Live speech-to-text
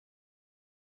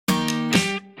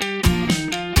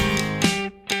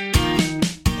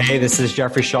Hey, this is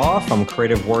Jeffrey Shaw from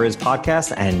Creative Warriors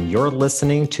Podcast, and you're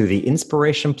listening to The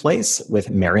Inspiration Place with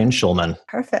Marion Schulman.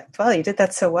 Perfect. Well, you did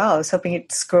that so well. I was hoping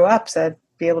you'd screw up so I'd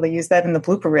be able to use that in the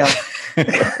blooper reel.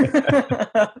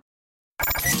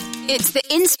 It's the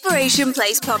Inspiration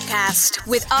Place podcast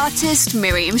with artist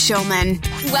Miriam Schulman.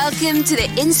 Welcome to the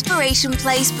Inspiration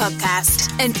Place podcast,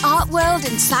 an art world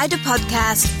insider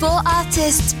podcast for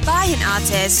artists by an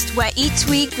artist, where each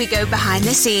week we go behind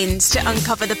the scenes to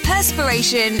uncover the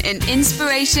perspiration and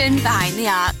inspiration behind the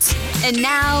art. And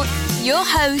now, your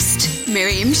host,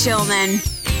 Miriam Schulman.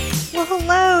 Well,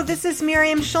 hello, this is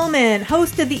Miriam Schulman,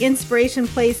 host of the Inspiration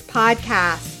Place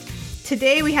podcast.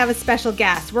 Today we have a special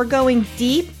guest. We're going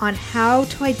deep on how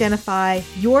to identify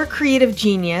your creative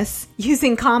genius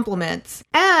using compliments.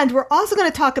 And we're also going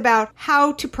to talk about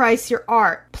how to price your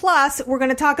art. Plus, we're going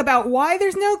to talk about why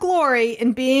there's no glory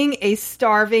in being a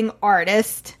starving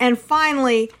artist. And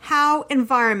finally, how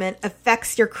environment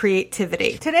affects your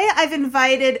creativity. Today, I've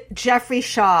invited Jeffrey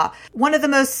Shaw, one of the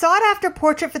most sought-after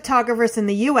portrait photographers in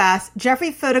the U.S.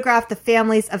 Jeffrey photographed the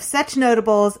families of such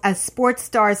notables as sports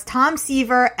stars Tom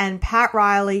Seaver and Pat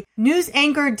Riley, news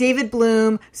anchor David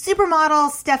Bloom, supermodel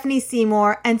Stephanie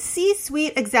Seymour, and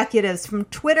C-suite executives from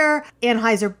Twitter,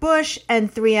 Anheuser-Busch,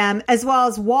 and 3M, as well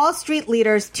as Wall Street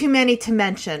leaders too many to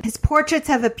mention. His portraits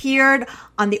have appeared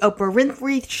on The Oprah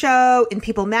Winfrey Show, in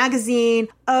People Magazine,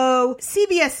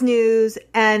 CBS News,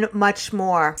 and much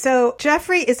more. So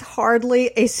Jeffrey is hardly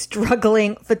a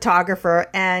struggling photographer,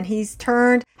 and he's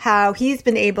turned how he's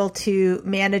been able to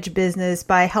manage business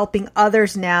by helping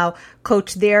others now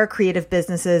coach their creative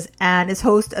businesses, and is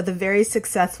host of the very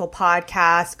successful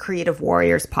podcast, Creative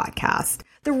Warriors Podcast.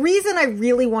 The reason I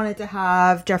really wanted to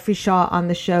have Jeffrey Shaw on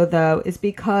the show, though, is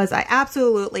because I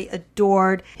absolutely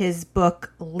adored his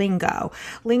book, Lingo.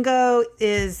 Lingo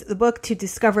is the book to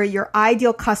discover your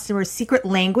ideal customer's secret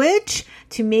language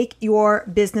to make your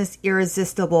business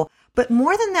irresistible. But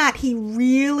more than that, he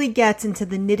really gets into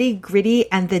the nitty-gritty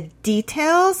and the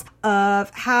details of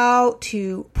how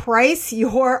to price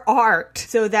your art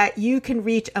so that you can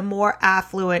reach a more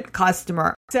affluent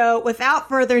customer. So without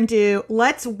further ado,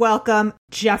 let's welcome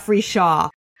Jeffrey Shaw.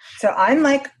 So I'm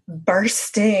like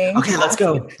bursting. Okay, let's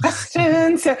go.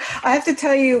 Questions. So I have to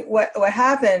tell you what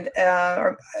happened. I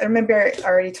remember I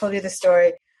already told you the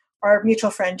story. Our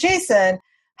mutual friend, Jason,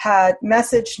 had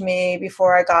messaged me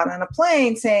before I got on a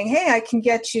plane saying, hey, I can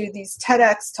get you these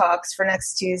TEDx talks for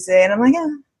next Tuesday. And I'm like, yeah,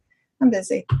 I'm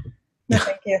busy. No,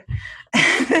 thank you.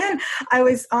 And then I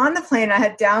was on the plane. I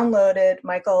had downloaded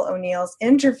Michael O'Neill's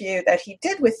interview that he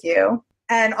did with you.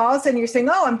 And all of a sudden you're saying,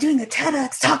 oh, I'm doing a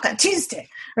TEDx talk on Tuesday,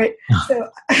 right? So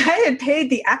I had paid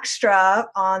the extra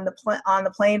on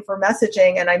the plane for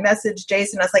messaging, and I messaged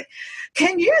Jason. I was like,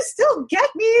 can you still get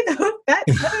me that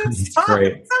TEDx talk?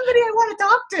 Somebody I want to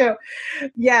talk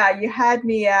to. Yeah, you had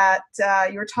me at,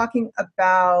 you were talking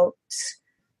about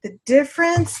the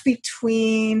difference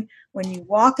between when you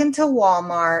walk into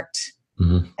Walmart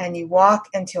and you walk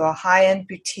into a high-end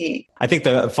boutique. I think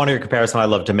the funnier comparison I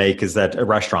love to make is that at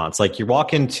restaurants, like you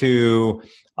walk into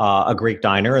a Greek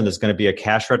diner and there's going to be a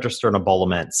cash register and a bowl of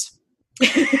mints.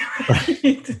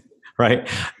 Right?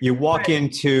 You walk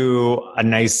into a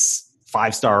nice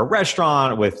 5-star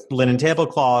restaurant with linen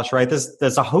tablecloths, right?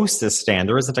 There's a hostess stand.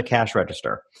 There isn't a cash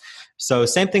register. So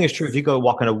same thing is true if you go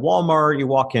walk into Walmart, you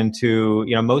walk into,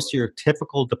 most of your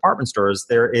typical department stores,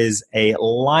 there is a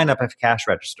lineup of cash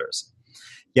registers.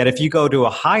 Yet if you go to a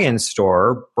high-end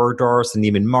store, Bergdorf's and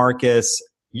Neiman Marcus,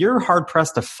 you're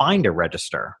hard-pressed to find a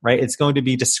register, right? It's going to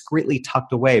be discreetly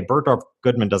tucked away. Bergdorf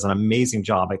Goodman does an amazing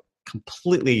job at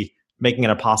completely making it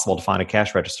impossible to find a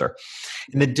cash register.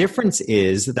 And the difference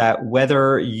is that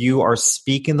whether you are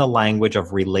speaking the language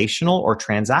of relational or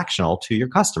transactional to your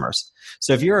customers.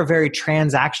 So if you're a very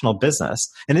transactional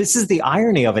business, and this is the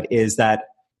irony of it, is that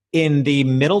in the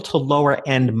middle to lower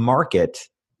end market,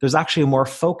 there's actually more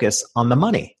focus on the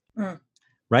money,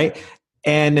 right?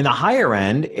 And in the higher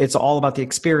end, it's all about the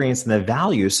experience and the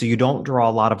value, so you don't draw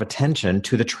a lot of attention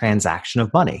to the transaction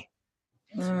of money.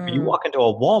 When you walk into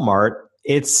a Walmart,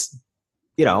 it's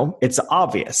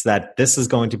obvious that this is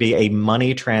going to be a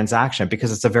money transaction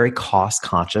because it's a very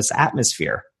cost-conscious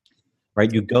atmosphere,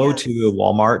 right? You go to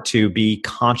Walmart to be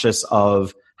conscious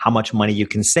of how much money you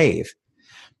can save.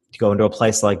 You go into a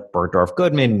place like Bergdorf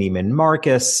Goodman, Neiman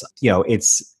Marcus,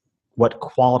 it's what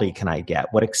quality can I get?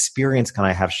 What experience can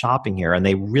I have shopping here? And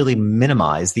they really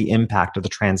minimize the impact of the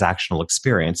transactional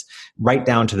experience right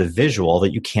down to the visual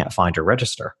that you can't find or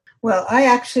register. Well, I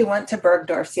actually went to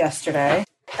Bergdorf's yesterday.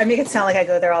 I make it sound like I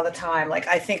go there all the time. Like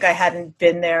I think I hadn't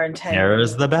been there in 10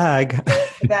 years. There's the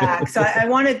bag. So I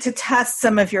wanted to test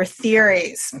some of your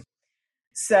theories.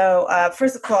 So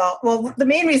first of all, well, the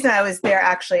main reason I was there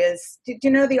actually is, do you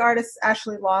know the artist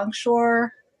Ashley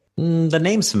Longshore? The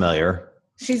name's familiar.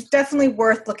 She's definitely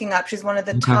worth looking up. She's one of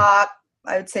the top,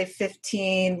 I would say,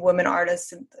 15 women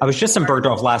artists. I was just in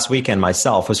Bergdorf last weekend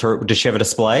myself. Does she have a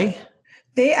display?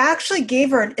 They actually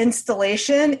gave her an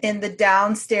installation in the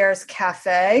downstairs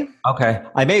cafe. Okay.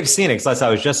 I may have seen it because I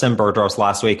was just in Bergdorf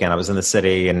last weekend. I was in the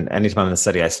city, and anytime I'm in the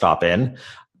city, I stop in.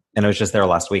 And I was just there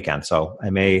last weekend, so I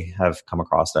may have come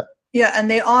across it. Yeah,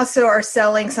 and they also are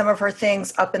selling some of her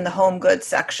things up in the home goods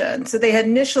section. So they had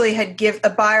initially a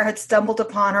buyer had stumbled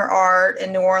upon her art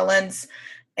in New Orleans,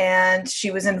 and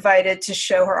she was invited to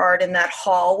show her art in that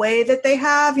hallway that they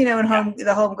have, in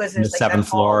the home goods. The seventh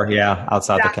floor,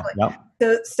 outside exactly. the cafe.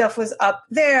 The stuff was up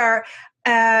there,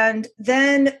 and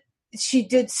then she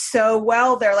did so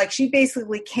well there. Like, she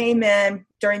basically came in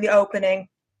during the opening,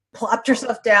 plopped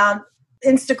herself down,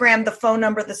 Instagrammed the phone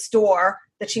number of the store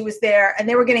that she was there, and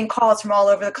they were getting calls from all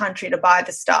over the country to buy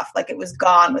the stuff. Like, it was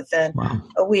gone within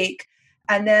a week.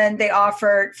 And then they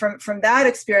offered, from that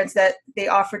experience, that they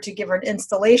offered to give her an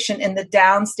installation in the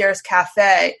downstairs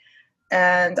cafe.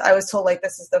 And I was told, like,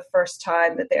 this is the first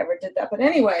time that they ever did that. But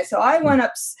anyway, so I went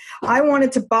up, I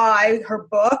wanted to buy her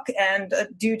book and a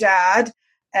doodad,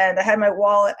 and I had my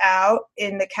wallet out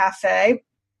in the cafe,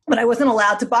 but I wasn't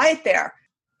allowed to buy it there.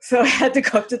 So I had to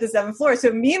go up to the 7th floor.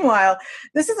 So meanwhile,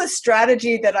 this is a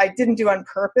strategy that I didn't do on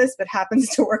purpose, but happens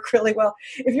to work really well.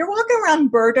 If you're walking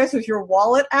around Bergdorf with your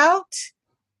wallet out,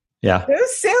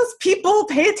 those salespeople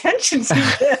pay attention to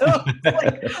you.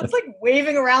 It's like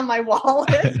waving around my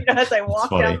wallet, as I walk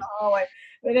down the hallway.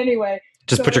 But anyway.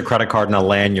 Just put your credit card in a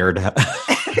lanyard.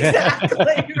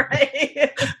 Exactly,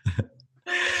 right.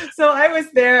 So I was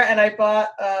there and I bought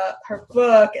her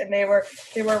book, and they were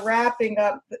wrapping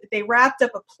up. They wrapped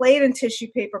up a plate in tissue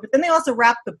paper, but then they also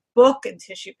wrapped the book in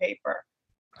tissue paper.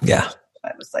 Yeah.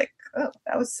 I was like, oh,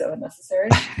 that was so unnecessary.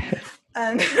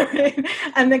 And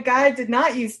the guy did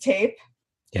not use tape,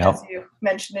 as you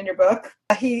mentioned in your book.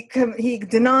 He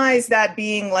denies that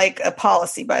being like a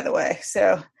policy, by the way.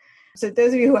 So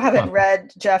those of you who haven't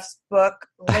read Jeff's book,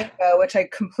 Lingo, which I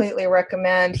completely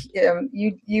recommend,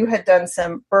 you had done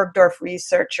some Bergdorf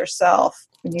research yourself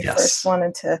when you first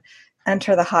wanted to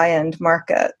enter the high-end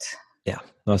market. Yeah,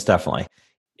 most definitely.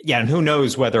 Yeah, and who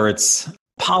knows whether it's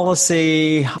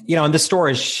policy, and the store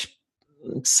has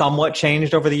somewhat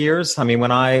changed over the years. I mean, when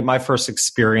my first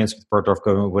experience with Bergdorf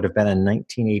Goodman would have been in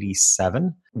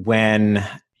 1987, when,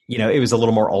 it was a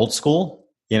little more old school,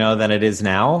 than it is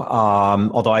now.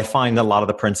 Although I find that a lot of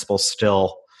the principles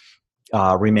still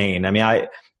remain. I mean,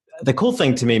 the cool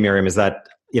thing to me, Miriam, is that,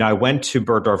 I went to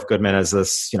Bergdorf Goodman as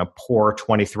this, poor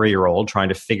 23-year-old trying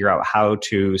to figure out how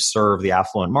to serve the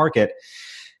affluent market.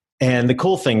 And the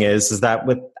cool thing is that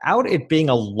without it being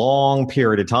a long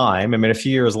period of time, I mean, a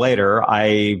few years later,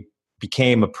 I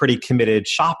became a pretty committed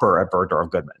shopper at Bergdorf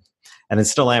Goodman, and I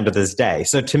still am to this day.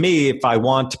 So to me, if I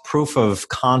want proof of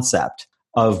concept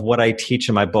of what I teach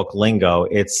in my book, Lingo,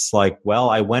 it's like, well,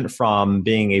 I went from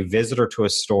being a visitor to a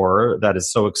store that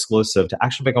is so exclusive to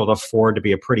actually being able to afford to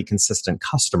be a pretty consistent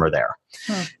customer there.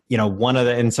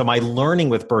 And so my learning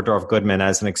with Bergdorf Goodman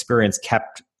as an experience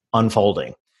kept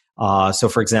unfolding. So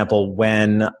for example,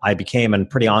 when I became a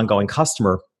pretty ongoing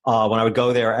customer, when I would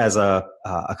go there as a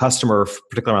customer,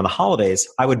 particularly around the holidays,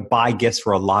 I would buy gifts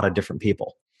for a lot of different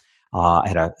people. I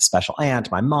had a special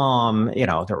aunt, my mom, there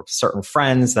were certain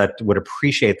friends that would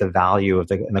appreciate the value of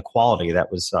and the quality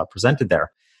that was presented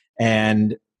there.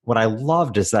 And what I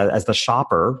loved is that as the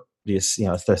shopper,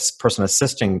 if this person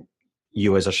assisting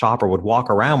you as a shopper would walk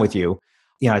around with you,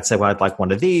 I'd say, well, I'd like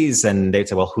one of these. And they'd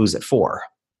say, well, who's it for?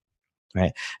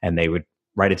 Right. And they would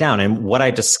write it down. And what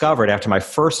I discovered after my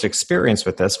first experience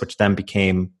with this, which then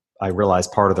became, I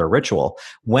realized, part of their ritual,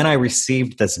 when I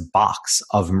received this box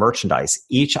of merchandise,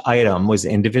 each item was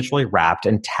individually wrapped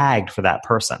and tagged for that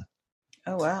person.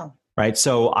 Oh, wow. Right.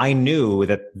 So I knew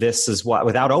that this is what,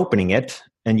 without opening it,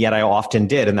 and yet I often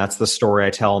did. And that's the story I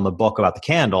tell in the book about the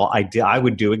candle. I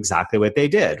would do exactly what they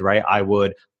did, right? I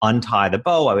would untie the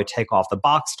bow. I would take off the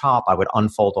box top. I would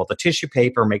unfold all the tissue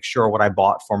paper, make sure what I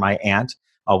bought for my aunt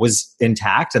was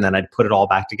intact, and then I'd put it all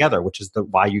back together, which is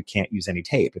why you can't use any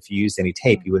tape. If you used any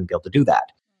tape, you wouldn't be able to do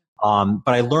that.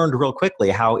 But I learned real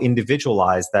quickly how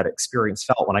individualized that experience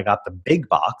felt when I got the big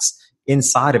box.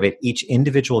 Inside of it, each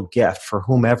individual gift for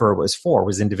whomever it was for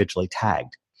was individually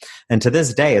tagged. And to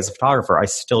this day, as a photographer, I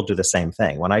still do the same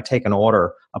thing. When I take a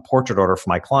portrait order for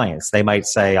my clients, they might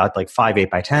say, I'd like 5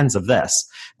 8x10s of this.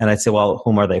 And I'd say, well,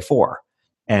 whom are they for?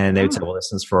 And they would say, well,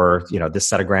 this is for, this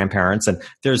set of grandparents. And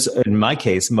there's, in my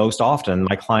case, most often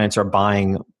my clients are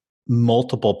buying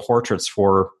multiple portraits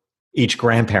for each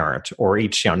grandparent or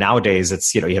each, nowadays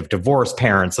it's, you have divorced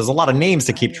parents. There's a lot of names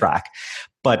to keep track.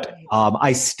 But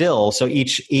so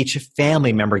each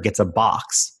family member gets a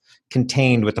box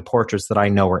contained with the portraits that I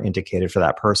know are indicated for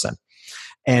that person.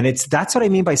 And that's what I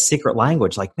mean by secret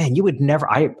language. Like, man, you would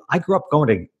never, I grew up going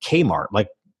to Kmart. Like,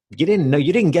 you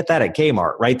didn't get that at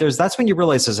Kmart, right? That's when you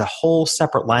realize there's a whole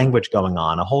separate language going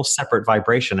on, a whole separate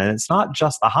vibration. And it's not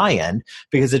just the high end,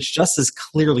 because it's just as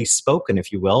clearly spoken,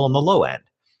 if you will, on the low end,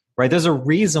 right? There's a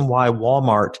reason why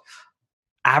Walmart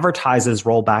advertises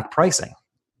rollback pricing,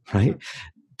 right?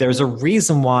 There's a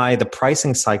reason why the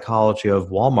pricing psychology of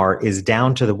Walmart is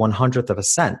down to the 100th of a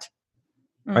cent,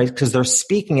 right? Because they're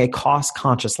speaking a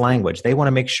cost-conscious language. They want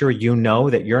to make sure you know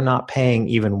that you're not paying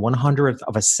even 100th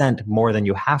of a cent more than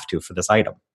you have to for this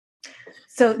item.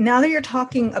 So now that you're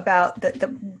talking about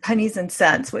the pennies and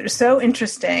cents, which is so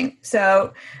interesting.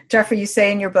 So, Jeffrey, you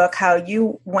say in your book how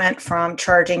you went from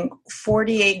charging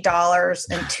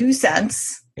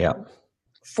 $48.02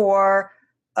 for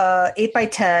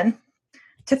 8x10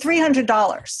 to $300.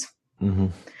 Mm-hmm.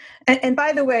 And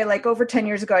by the way, like over 10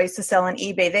 years ago, I used to sell on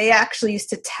eBay. They actually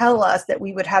used to tell us that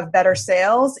we would have better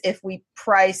sales if we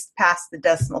priced past the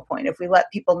decimal point, if we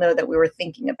let people know that we were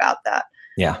thinking about that.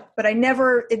 Yeah. But it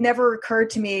never occurred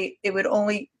to me it would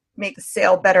only make the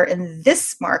sale better in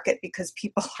this market because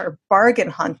people are bargain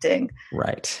hunting.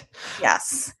 Right.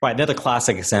 Yes. Right. Another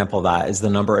classic example of that is the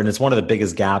number, and it's one of the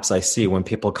biggest gaps I see when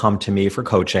people come to me for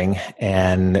coaching,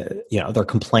 and their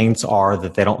complaints are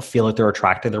that they don't feel like they're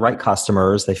attracting the right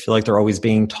customers. They feel like they're always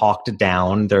being talked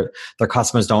down. Their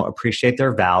customers don't appreciate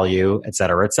their value, et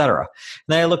cetera, et cetera. And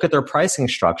then I look at their pricing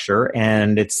structure,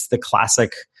 and it's the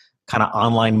classic kind of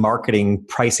online marketing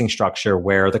pricing structure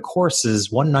where the course is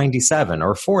 $197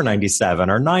 or $497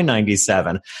 or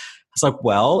 $997. It's like,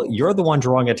 well, you're the one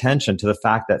drawing attention to the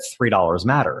fact that $3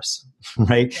 matters,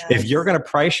 right? Yes. If you're going to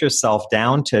price yourself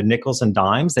down to nickels and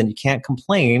dimes, then you can't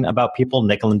complain about people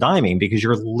nickel and diming, because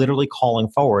you're literally calling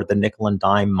forward the nickel and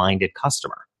dime minded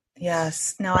customer.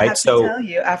 Yes. Now, right? I have to tell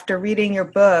you, after reading your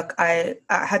book, I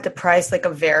had to price like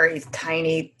a very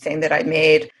tiny thing that I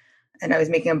made, and I was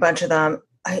making a bunch of them.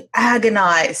 I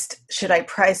agonized. Should I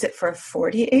price it for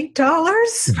 $48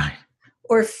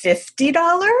 or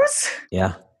 $50?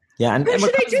 Yeah. Yeah. And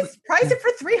should I just price it for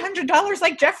 $300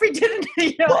 like Jeffrey did?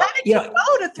 How did you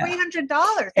go to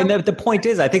 $300? And the point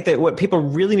is, I think that what people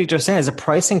really need to understand is that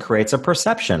pricing creates a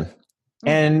perception. Mm-hmm.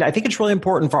 And I think it's really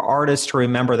important for artists to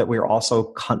remember that we are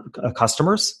also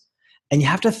customers, and you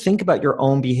have to think about your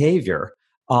own behavior.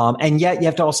 And yet you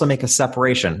have to also make a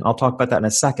separation. I'll talk about that in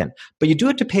a second. But you do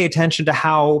have to pay attention to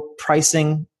how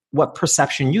pricing, what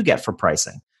perception you get for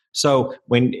pricing. So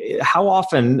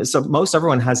most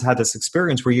everyone has had this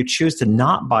experience where you choose to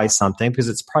not buy something because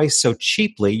it's priced so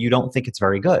cheaply, you don't think it's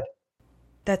very good.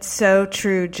 That's so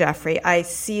true, Jeffrey. I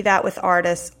see that with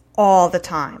artists all the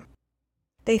time.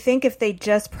 They think if they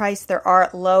just price their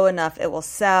art low enough, it will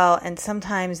sell. And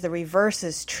sometimes the reverse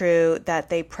is true,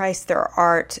 that they price their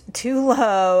art too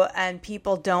low and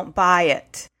people don't buy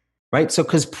it. Right. So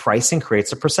because pricing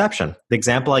creates a perception. The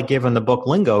example I give in the book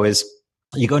Lingo is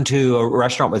you go into a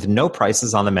restaurant with no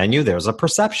prices on the menu, there's a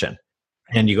perception.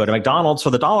 And you go to McDonald's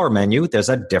for the dollar menu, there's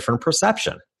a different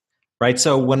perception. Right.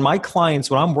 So when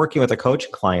I'm working with a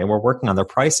coaching client, we're working on their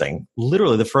pricing,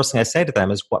 literally the first thing I say to them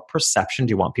is, what perception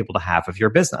do you want people to have of your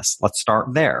business? Let's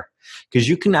start there, because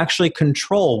you can actually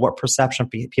control what perception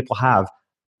people have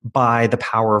by the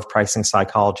power of pricing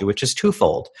psychology, which is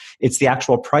twofold. It's the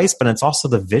actual price, but it's also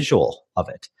the visual of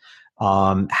it.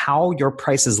 How your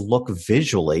prices look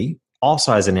visually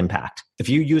also has an impact. If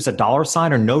you use a dollar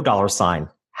sign or no dollar sign,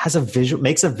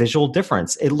 makes a visual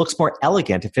difference. It looks more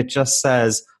elegant if it just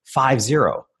says 50,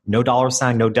 no dollar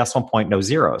sign, no decimal point, no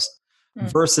zeros,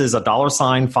 versus a dollar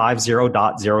sign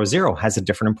 50.00 has a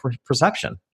different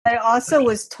perception. I also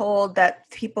was told that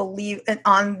people leave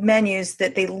on menus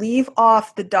that they leave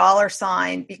off the dollar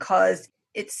sign because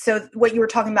it's so what you were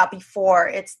talking about before.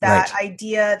 It's that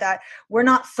idea that we're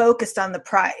not focused on the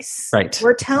price. Right.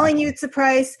 We're telling you it's a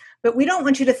price, but we don't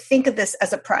want you to think of this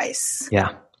as a price.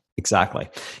 Yeah. Exactly.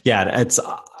 Yeah. It's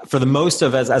for the most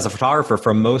of, as a photographer,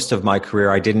 for most of my career,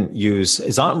 I didn't use,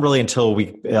 it's not really until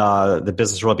the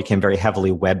business world became very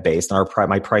heavily web-based and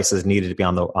my prices needed to be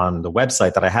on the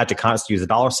website that I had to constantly use a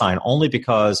dollar sign, only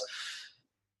because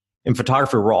in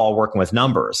photography, we're all working with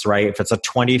numbers, right? If it's a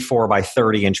 24 by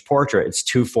 30 inch portrait, it's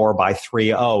 24 by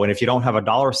 30. And if you don't have a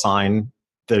dollar sign,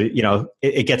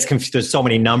 it gets confused. There's so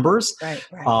many numbers, Right.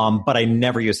 but I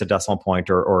never use a decimal point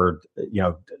or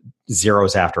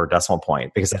zeros after a decimal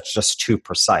point because that's just too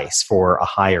precise for a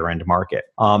higher end market.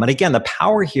 And again, the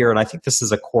power here, and I think this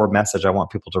is a core message I want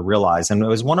people to realize. And it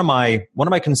was one of my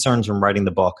concerns when writing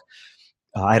the book.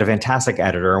 I had a fantastic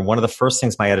editor, and one of the first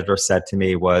things my editor said to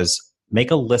me was,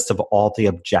 make a list of all the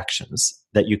objections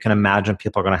that you can imagine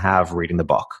people are going to have reading the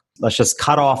book. Let's just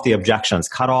cut off the objections,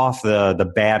 cut off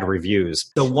the bad reviews.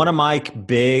 So one of my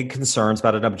big concerns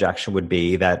about an objection would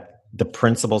be that the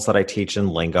principles that I teach in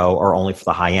Lingo are only for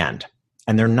the high end.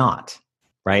 And they're not,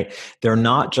 right? They're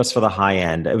not just for the high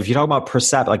end. If you talk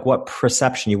about what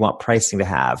perception you want pricing to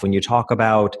have, when you talk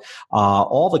about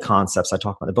all the concepts I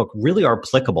talk about in the book really are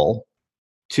applicable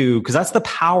because that's the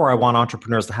power I want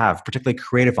entrepreneurs to have, particularly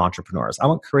creative entrepreneurs. I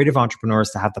want creative entrepreneurs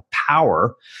to have the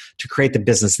power to create the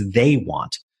business they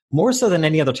want, more so than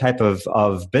any other type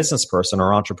of business person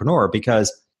or entrepreneur,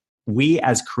 because we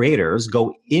as creators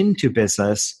go into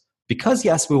business because,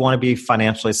 yes, we want to be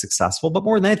financially successful, but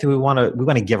more than anything, we want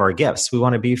to give our gifts. We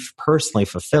want to be personally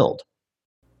fulfilled.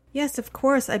 Yes, of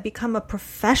course. I become a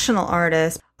professional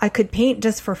artist. I could paint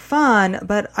just for fun,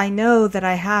 but I know that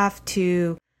I have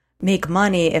to make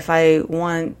money if I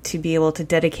want to be able to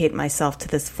dedicate myself to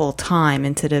this full time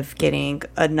instead of getting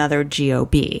another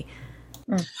job.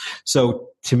 So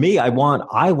to me, I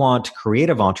want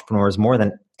creative entrepreneurs more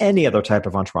than any other type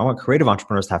of entrepreneur. I want creative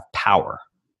entrepreneurs to have power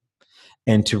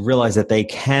and to realize that they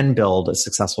can build a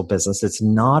successful business. It's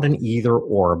not an either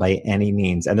or by any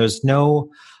means. And there's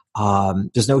no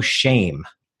shame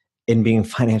in being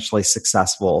financially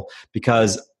successful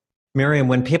because, Miriam,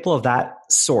 when people of that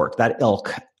sort, that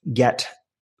ilk, get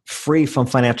free from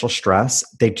financial stress,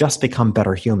 they just become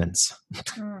better humans,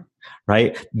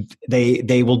 right?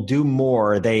 They will do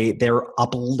more. Their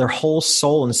whole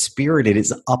soul and spirit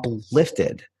is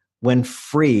uplifted when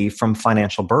free from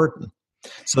financial burden.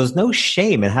 So there's no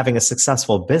shame in having a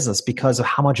successful business because of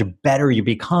how much better you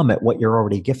become at what you're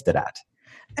already gifted at.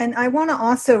 And I want to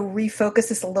also refocus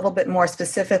this a little bit more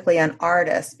specifically on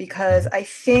artists, because I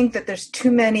think that there's too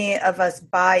many of us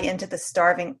buy into the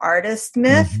starving artist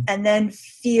myth and then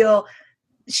feel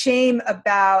shame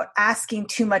about asking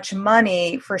too much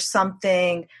money for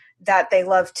something that they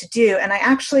love to do. And I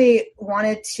actually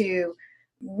wanted to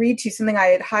read to you something I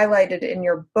had highlighted in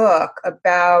your book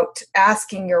about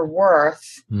asking your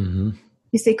worth. You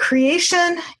say,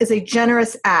 creation is a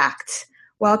generous act.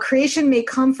 While creation may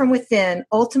come from within,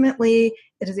 ultimately,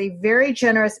 it is a very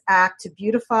generous act to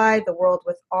beautify the world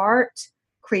with art,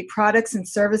 create products and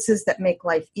services that make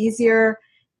life easier,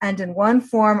 and in one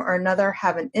form or another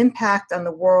have an impact on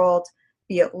the world,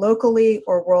 be it locally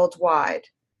or worldwide.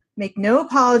 Make no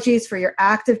apologies for your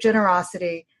act of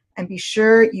generosity, and be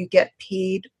sure you get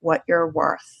paid what you're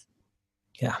worth.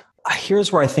 Yeah.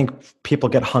 Here's where I think people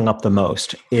get hung up the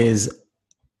most is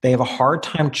they have a hard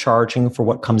time charging for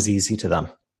what comes easy to them.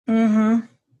 And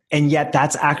yet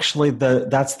that's actually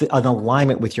an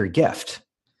alignment with your gift,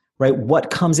 right?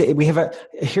 What comes,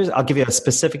 I'll give you a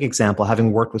specific example,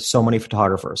 having worked with so many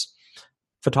photographers.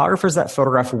 Photographers that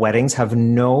photograph weddings have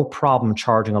no problem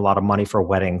charging a lot of money for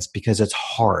weddings because it's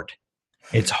hard.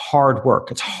 It's hard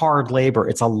work. It's hard labor.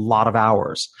 It's a lot of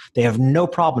hours. They have no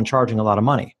problem charging a lot of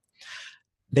money.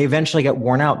 They eventually get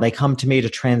worn out and they come to me to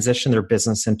transition their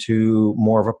business into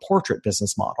more of a portrait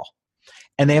business model.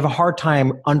 And they have a hard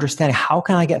time understanding, how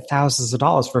can I get thousands of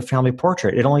dollars for a family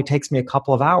portrait? It only takes me a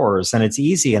couple of hours and it's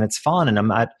easy and it's fun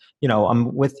and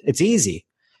it's easy.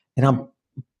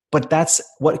 But that's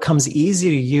what comes easy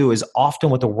to you is often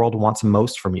what the world wants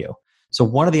most from you. So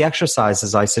one of the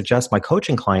exercises I suggest my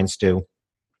coaching clients do,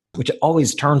 which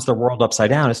always turns the world upside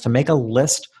down, is to make a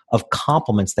list of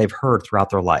compliments they've heard throughout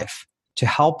their life, to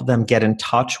help them get in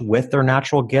touch with their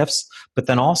natural gifts, but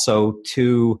then also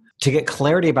to get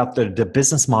clarity about the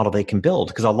business model they can build.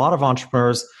 Because a lot of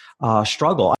entrepreneurs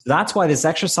struggle. That's why this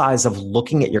exercise of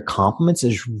looking at your compliments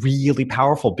is really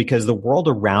powerful, because the world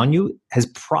around you has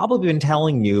probably been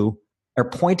telling you or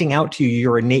pointing out to you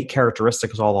your innate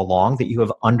characteristics all along that you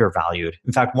have undervalued.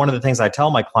 In fact, one of the things I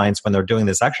tell my clients when they're doing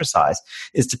this exercise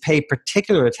is to pay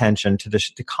particular attention to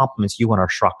the compliments you want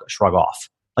to shrug off.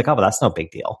 Like, oh, but that's no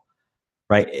big deal.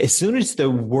 Right? As soon as the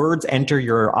words enter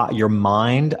your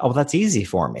mind, oh, that's easy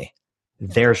for me.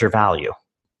 There's your value.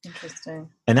 Interesting.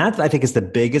 And that, I think, is the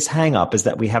biggest hang up, is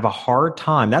that we have a hard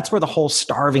time. That's where the whole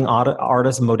starving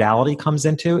artist modality comes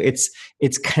into.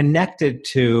 It's connected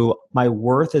to, my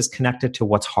worth is connected to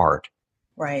what's hard.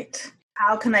 Right.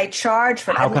 How can I charge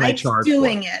for it? How can I charge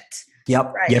doing it?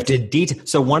 Yep. Right. You have to detail.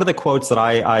 So one of the quotes that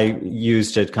I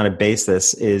use to kind of base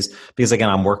this is because, again,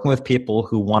 I'm working with people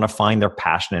who want to find their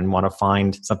passion and want to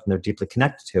find something they're deeply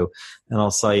connected to. And I'll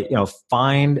say,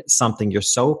 find something you're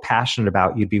so passionate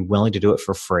about, you'd be willing to do it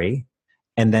for free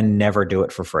and then never do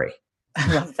it for free.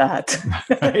 I love that.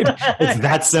 Right? It's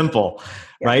that simple,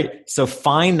 right? So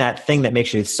find that thing that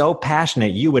makes you so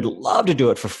passionate, you would love to do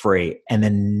it for free and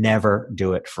then never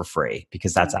do it for free,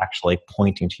 because that's actually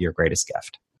pointing to your greatest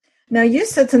gift. Now, you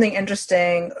said something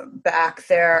interesting back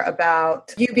there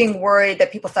about you being worried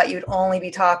that people thought you'd only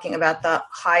be talking about the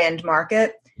high-end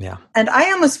market. Yeah. And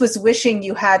I almost was wishing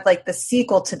you had like the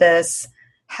sequel to this,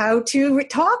 how to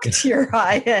talk to your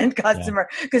high-end customer,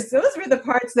 because those were the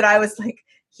parts that I was like,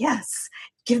 yes,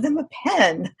 give them a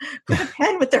pen, put a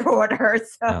pen with their order.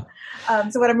 So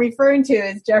what I'm referring to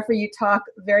is, Jeffrey, you talk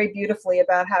very beautifully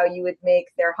about how you would make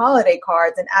their holiday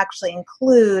cards and actually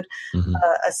include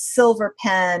a silver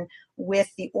pen with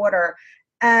the order.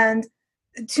 And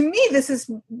to me, this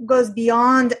goes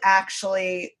beyond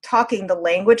actually talking the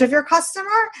language of your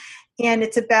customer, and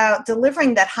it's about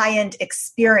delivering that high-end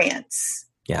experience.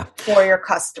 Yeah. For your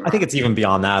customer. I think it's even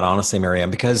beyond that, honestly, Miriam,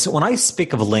 because when I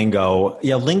speak of lingo,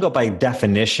 lingo by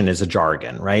definition is a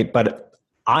jargon, right? But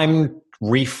I'm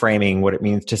reframing what it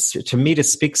means to me to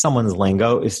speak someone's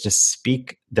lingo is to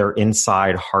speak their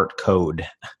inside heart code,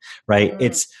 right?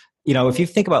 It's, if you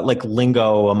think about like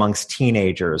lingo amongst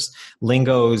teenagers,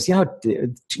 lingos,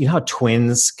 how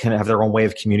twins can have their own way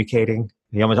of communicating.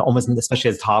 Almost, especially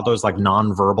as toddlers, like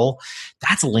nonverbal.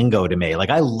 That's lingo to me. Like,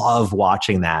 I love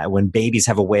watching that when babies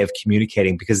have a way of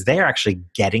communicating because they're actually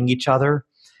getting each other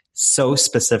so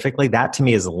specifically. That to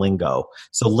me is lingo.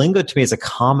 So lingo to me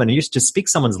is to speak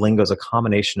someone's lingo is a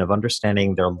combination of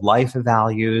understanding their life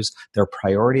values, their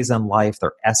priorities in life,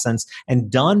 their essence,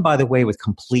 and done, by the way, with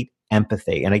complete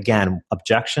empathy. And again,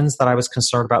 objections that I was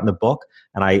concerned about in the book,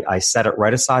 and I set it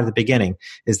right aside at the beginning,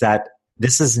 is that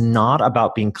this is not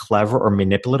about being clever or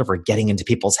manipulative or getting into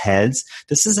people's heads.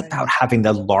 This is about having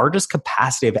the largest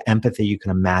capacity of empathy you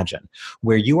can imagine,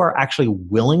 where you are actually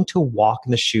willing to walk in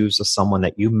the shoes of someone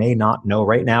that you may not know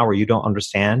right now or you don't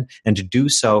understand, and to do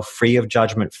so free of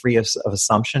judgment, free of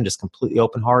assumption, just completely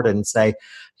open-hearted and say,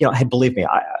 hey, believe me,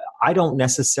 I don't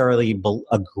necessarily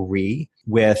agree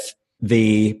with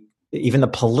even the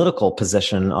political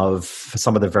position of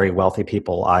some of the very wealthy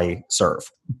people I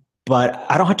serve. But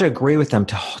I don't have to agree with them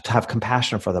to have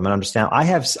compassion for them and understand.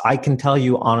 I can tell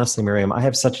you honestly, Miriam, I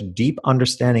have such a deep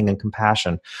understanding and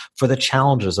compassion for the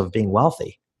challenges of being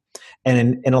wealthy.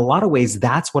 And in a lot of ways,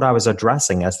 that's what I was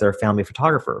addressing as their family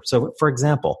photographer. So, for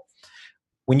example,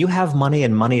 when you have money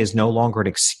and money is no longer an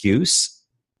excuse,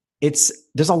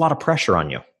 there's a lot of pressure on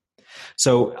you.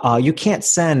 So you can't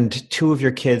send 2 of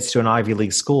your kids to an Ivy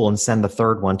League school and send the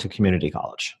third one to community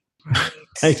college.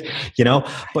 Right.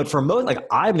 But for most, like,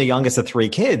 I'm the youngest of 3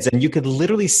 kids, and you could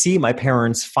literally see my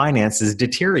parents' finances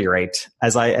deteriorate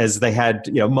as they had,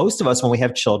 most of us, when we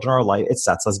have children, our life, it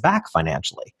sets us back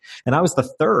financially. And I was the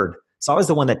third. So I was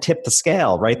the one that tipped the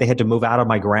scale, right? They had to move out of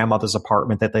my grandmother's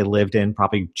apartment that they lived in,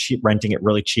 probably renting it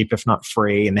really cheap, if not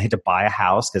free. And they had to buy a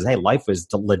house because, hey, life was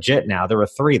legit now. There were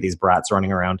 3 of these brats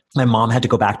running around. My mom had to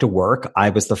go back to work.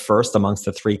 I was the first amongst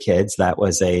the 3 kids that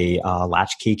was a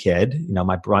latchkey kid.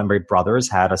 My brothers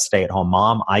had a stay-at-home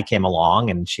mom. I came along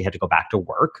and she had to go back to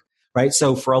work, right?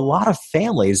 So for a lot of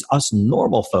families, us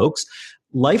normal folks,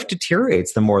 life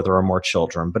deteriorates the more there are more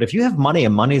children. But if you have money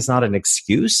and money is not an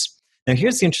excuse. Now,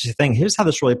 here's the interesting thing. Here's how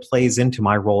this really plays into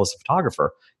my role as a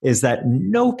photographer, is that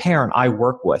no parent I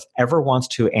work with ever wants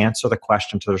to answer the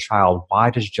question to their child,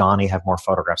 why does Johnny have more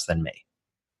photographs than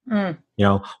me?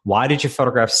 Why did you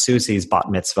photograph Susie's bat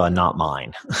mitzvah and not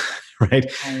mine?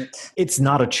 Right? It's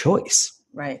not a choice.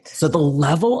 Right. So the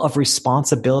level of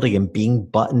responsibility and being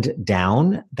buttoned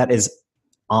down that is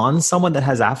on someone that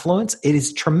has affluence, it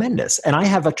is tremendous. And I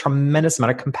have a tremendous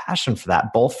amount of compassion for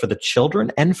that, both for the children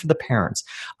and for the parents.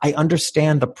 I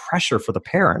understand the pressure for the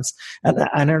parents, and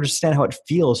I understand how it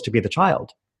feels to be the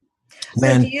child.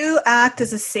 So do you act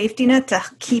as a safety net to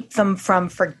keep them from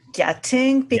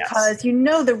forgetting? Because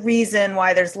the reason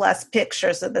why there's less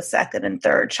pictures of the second and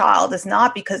third child is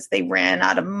not because they ran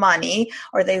out of money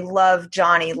or they love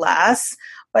Johnny less,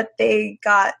 but they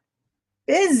got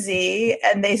busy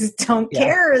and they don't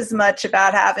care as much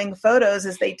about having photos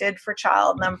as they did for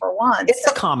child number 1. It's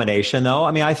a combination, though.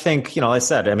 I mean, I think, I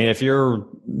said, if you're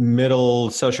middle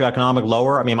socioeconomic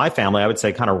lower, my family, I would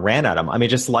say, kind of ran at them.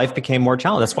 Just life became more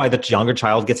challenging. That's why the younger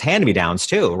child gets hand-me-downs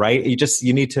too, right?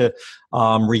 You need to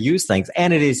reuse things.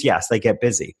 And it is, yes, they get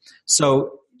busy.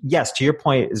 So yes, to your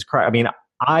point is correct.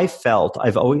 I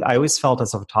always felt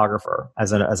as a photographer,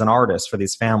 as an artist for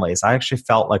these families, I actually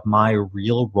felt like my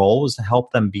real role was to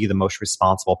help them be the most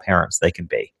responsible parents they can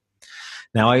be.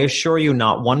 Now, I assure you,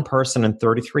 not one person in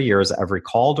 33 years ever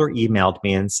called or emailed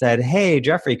me and said, hey,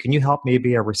 Jeffrey, can you help me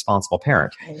be a responsible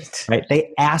parent? Right?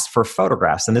 They asked for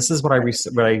photographs. And this is what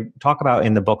I talk about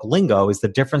in the book Lingo, is the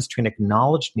difference between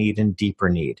acknowledged need and deeper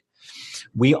need.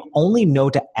 We only know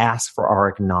to ask for our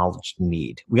acknowledged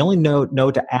need. We only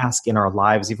know to ask in our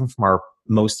lives, even from our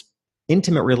most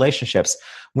intimate relationships.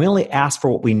 We only ask for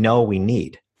what we know we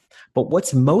need. But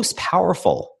what's most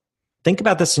powerful, think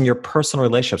about this in your personal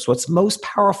relationships. What's most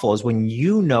powerful is when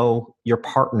you know your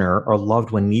partner or loved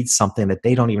one needs something that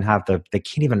they don't even have, they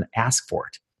can't even ask for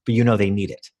it, but you know they need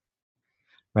it,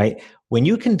 right? When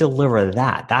you can deliver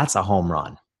that, that's a home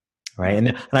run, right?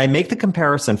 And I make the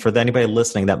comparison for anybody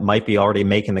listening that might be already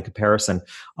making the comparison.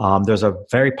 There's a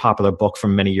very popular book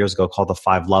from many years ago called The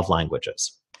 5 Love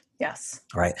Languages. Yes.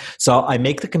 Right. So I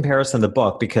make the comparison in the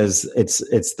book because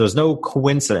there's no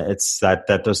coincidence that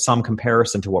there's some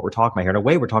comparison to what we're talking about here. In a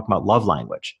way, we're talking about love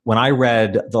language. When I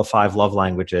read The 5 Love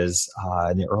Languages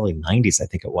in the early 90s, I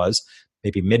think it was,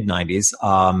 maybe mid 90s.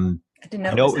 I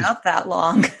didn't know it was out that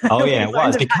long. Oh yeah, it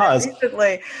was, because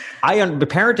the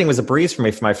parenting was a breeze for me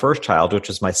for my first child, which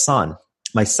was my son.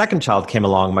 My second child came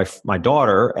along, my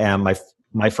daughter, and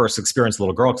my first experience,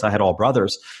 little girl, because I had all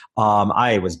brothers.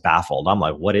 I was baffled. I'm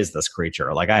like, what is this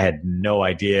creature? Like, I had no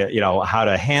idea, how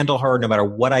to handle her, no matter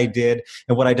what I did.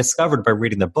 And what I discovered by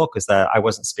reading the book is that I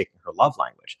wasn't speaking her love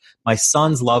language. My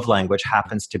son's love language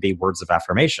happens to be words of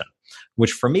affirmation,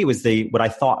 which for me was what I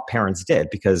thought parents did,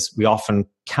 because we often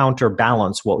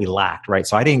counterbalance what we lacked, right?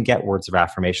 So I didn't get words of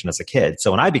affirmation as a kid. So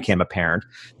when I became a parent,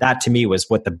 that to me was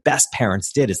what the best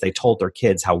parents did, is they told their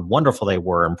kids how wonderful they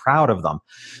were and proud of them.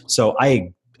 So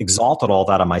I exalted all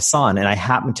that on my son, and I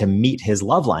happened to meet his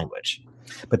love language.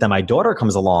 But then my daughter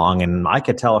comes along, and I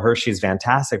could tell her she's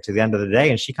fantastic to the end of the day,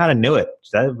 and she kind of knew it.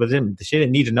 She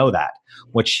didn't need to know that.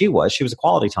 What she was a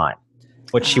quality time.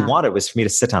 What she wanted was for me to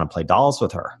sit down and play dolls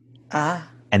with her.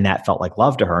 And that felt like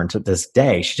love to her. And to this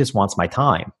day, she just wants my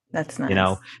time. That's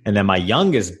nice. And then my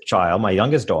youngest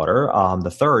daughter,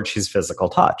 the third, she's physical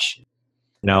touch.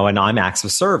 And I'm acts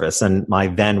of service, and my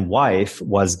then wife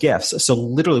was gifts. So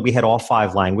literally we had all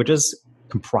 5 languages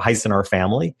comprised in our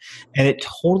family, and it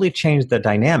totally changed the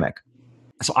dynamic.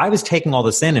 So I was taking all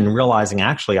this in and realizing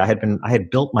actually I had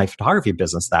built my photography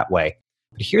business that way.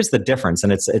 But here's the difference,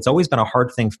 and it's always been a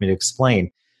hard thing for me to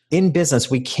explain. In business,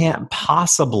 we can't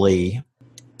possibly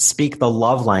speak the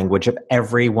love language of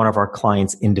every one of our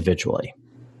clients individually.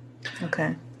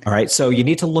 Okay. All right. So you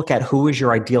need to look at who is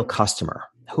your ideal customer.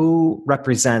 Who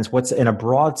represents, what's in a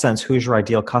broad sense, who's your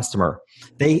ideal customer?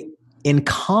 They in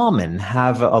common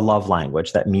have a love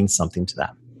language that means something to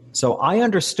them. So I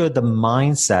understood the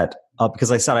mindset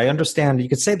because I said, I understand, you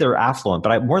could say they're affluent,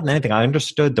 but more than anything, I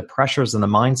understood the pressures and the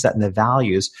mindset and the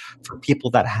values for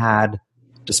people that had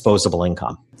disposable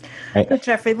income. Right? But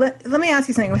Jeffrey, let me ask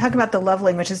you something. We talk about the love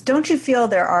languages. Don't you feel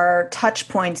there are touch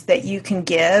points that you can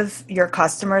give your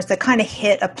customers that kind of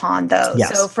hit upon those?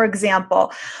 Yes. So for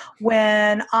example,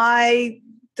 when I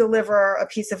deliver a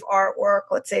piece of artwork,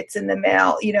 let's say it's in the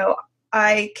mail,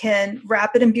 I can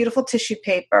wrap it in beautiful tissue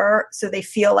paper so they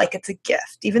feel like it's a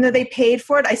gift. Even though they paid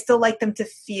for it, I still like them to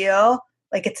feel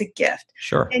like it's a gift.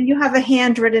 Sure. And you have a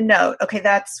handwritten note. Okay,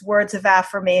 that's words of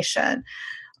affirmation.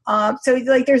 So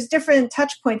there's different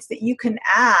touch points that you can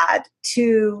add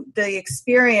to the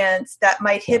experience that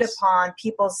might hit upon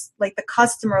people's, the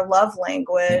customer love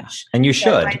language. Yeah. And you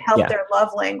should. That might help their love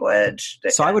language.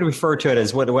 So I would refer to it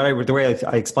as the way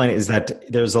I explain it is that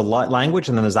there's a language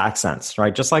and then there's accents,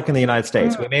 right? Just like in the United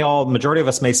States, majority of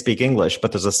us may speak English,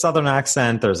 but there's a Southern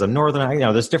accent, there's a Northern,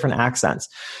 there's different accents.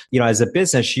 As a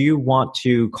business, you want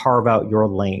to carve out your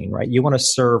lane, right? You want to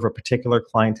serve a particular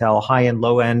clientele, high end,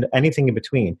 low end, anything in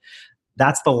between.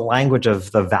 That's the language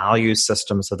of the value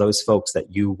systems of those folks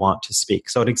that you want to speak.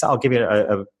 So I'll give you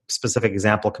a specific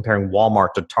example comparing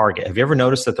Walmart to Target. Have you ever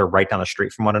noticed that they're right down the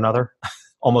street from one another?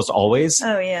 Almost always.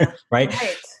 Oh, yeah. Right?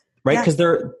 Right? Because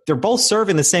they're both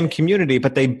serving the same community,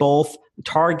 but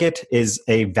Target is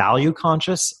a value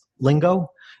conscious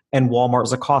lingo and Walmart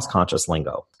is a cost conscious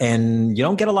lingo. And you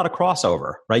don't get a lot of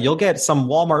crossover, right? You'll get some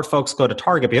Walmart folks go to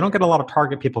Target, but you don't get a lot of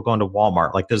Target people going to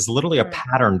Walmart. There's literally a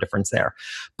pattern difference there.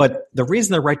 But the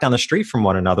reason they're right down the street from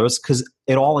one another is because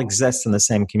it all exists in the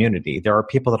same community. There are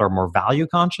people that are more value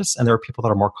conscious and there are people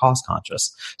that are more cost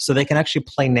conscious. So they can actually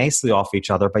play nicely off each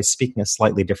other by speaking a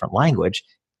slightly different language,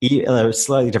 a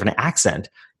slightly different accent,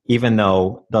 even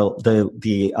though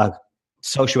the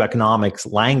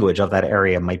socioeconomic language of that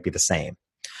area might be the same.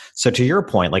 So to your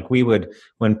point, like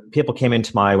when people came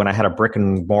into when I had a brick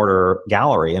and mortar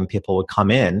gallery and people would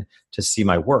come in to see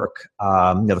my work,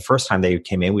 the first time they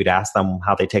came in, we'd ask them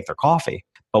how they take their coffee.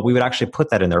 But we would actually put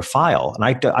that in their file. And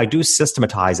I do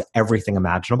systematize everything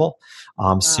imaginable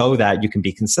so that you can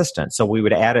be consistent. So we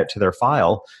would add it to their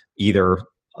file, either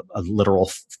a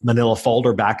literal manila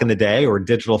folder back in the day or a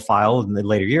digital file in the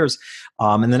later years.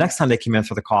 And the next time they came in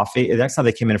for the next time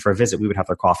they came in for a visit, we would have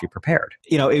their coffee prepared.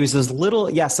 It was this little,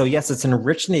 so yes, it's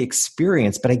enriching the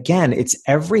experience. But again, it's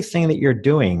everything that you're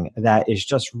doing that is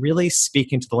just really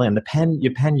speaking to the land. The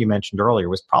pen you mentioned earlier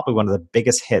was probably one of the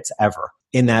biggest hits ever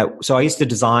in that. So I used to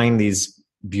design these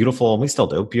beautiful, and we still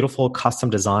do, beautiful custom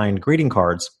designed greeting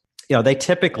cards. They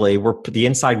typically the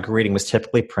inside greeting was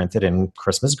typically printed in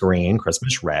Christmas green,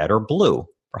 Christmas red, or blue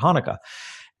for Hanukkah.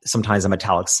 Sometimes a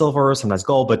metallic silver, sometimes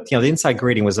gold, but the inside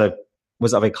greeting was of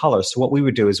a color. So what we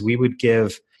would do is we would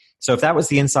give, so if that was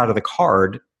the inside of the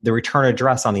card, the return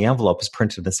address on the envelope was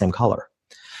printed in the same color.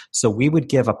 So we would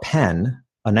give a pen,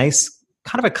 a nice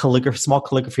kind of a small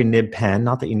calligraphy nib pen,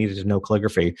 not that you needed to know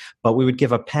calligraphy, but we would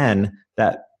give a pen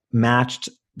that matched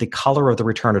the color of the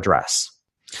return address.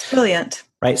 Brilliant.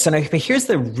 Right. So now, here's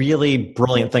the really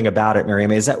brilliant thing about it,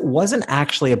 Miriam, is that it wasn't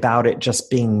actually about it just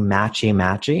being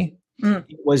matchy.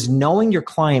 It was knowing your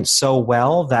client so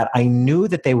well that I knew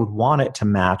that they would want it to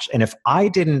match. And if I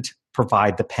didn't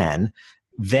provide the pen,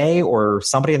 they or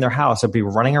somebody in their house would be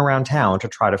running around town to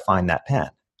try to find that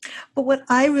pen. But what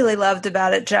I really loved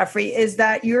about it, Jeffrey, is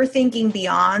that you're thinking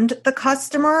beyond the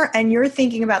customer and you're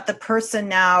thinking about the person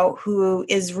now who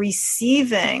is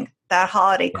receiving that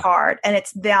holiday card. And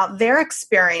it's now their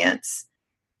experience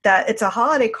that it's a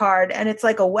holiday card and it's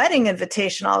like a wedding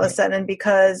invitation all of a sudden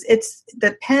because it's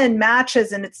the pen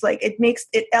matches and it's like it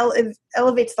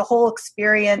elevates the whole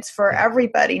experience for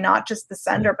everybody, not just the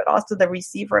sender, but also the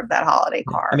receiver of that holiday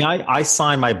card. I mean, I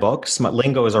sign my books. My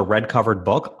Lingo is a red covered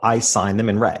book. I sign them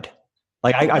in red.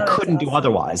 Like I couldn't do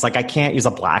otherwise. Like I can't use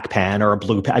a black pen or a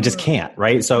blue pen. I just can't.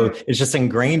 Right. So it's just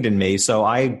ingrained in me. So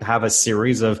I have a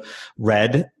series of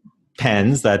red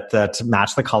pens that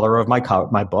match the color of my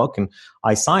book, and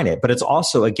I sign it. But it's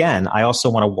also, again, I also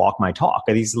want to walk my talk.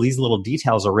 These little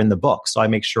details are in the book, so I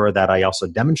make sure that I also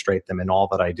demonstrate them in all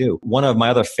that I do. One of my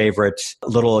other favorite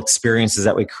little experiences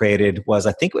that we created was,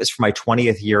 I think it was for my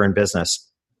 20th year in business,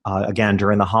 again,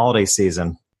 during the holiday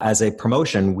season. As a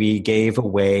promotion, we gave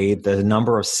away the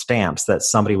number of stamps that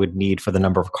somebody would need for the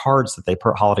number of cards that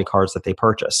holiday cards that they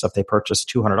purchased. So if they purchased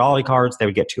 200 holiday cards, they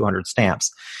would get 200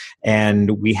 stamps.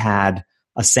 And we had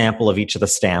a sample of each of the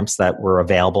stamps that were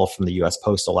available from the U.S.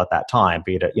 Postal at that time,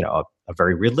 be it a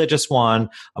very religious one,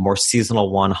 a more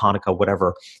seasonal one, Hanukkah,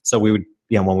 whatever. So we would,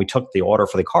 when we took the order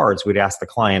for the cards, we'd ask the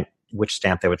client which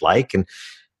stamp they would like, and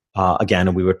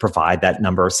again, we would provide that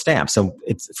number of stamps. So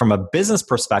it's from a business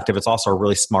perspective, it's also a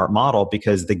really smart model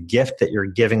because the gift that you're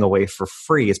giving away for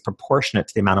free is proportionate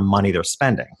to the amount of money they're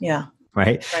spending. Yeah.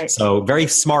 Right. So very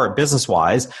smart business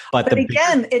wise. But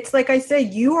again, it's like I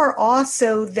said, you are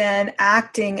also then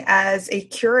acting as a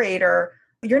curator.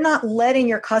 You're not letting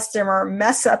your customer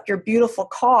mess up your beautiful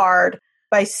card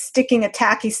by sticking a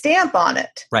tacky stamp on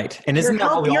it. Right. And isn't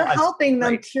you're helping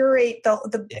them curate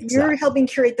you're helping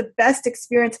curate the best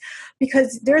experience,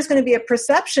 because there's going to be a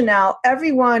perception now.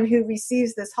 Everyone who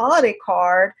receives this holiday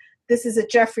card, this is a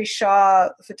Jeffrey Shaw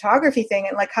photography thing,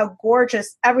 and like how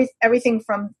gorgeous everything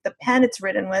from the pen it's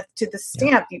written with to the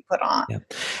stamp you put on. Yeah.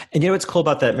 And what's cool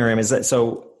about that, Miriam, is that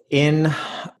so in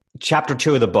chapter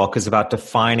 2 of the book is about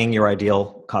defining your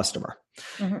ideal customer.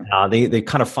 Mm-hmm. The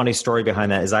kind of funny story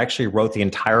behind that is I actually wrote the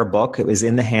entire book. It was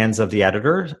in the hands of the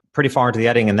editor, pretty far into the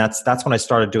editing, and that's when I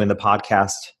started doing the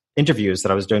podcast interviews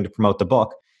that I was doing to promote the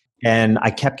book. And I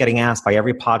kept getting asked by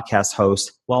every podcast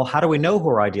host, well, how do we know who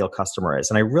our ideal customer is?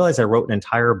 And I realized I wrote an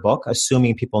entire book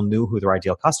assuming people knew who their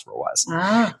ideal customer was.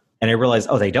 And I realized,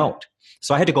 they don't.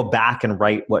 So I had to go back and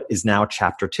write what is now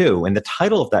chapter 2. And the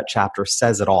title of that chapter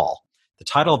says it all. The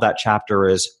title of that chapter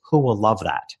is Who Will Love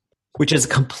That? Which is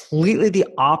completely the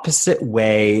opposite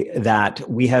way that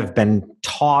we have been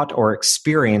taught or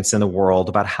experienced in the world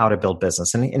about how to build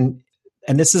business.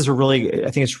 And this is I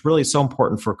think it's really so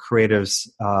important for creatives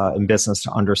in business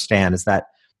to understand, is that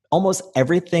almost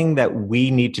everything that we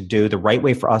need to do, the right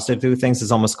way for us to do things,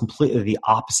 is almost completely the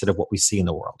opposite of what we see in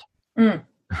the world.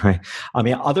 Right? I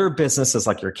mean, other businesses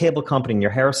like your cable company and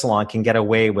your hair salon can get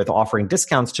away with offering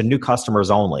discounts to new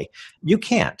customers only. You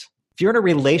can't. If you're in a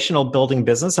relational building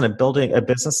business and building a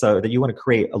business that you want to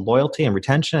create a loyalty and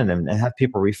retention and have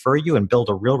people refer you and build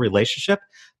a real relationship,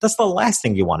 that's the last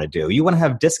thing you want to do. You want to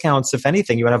have discounts. If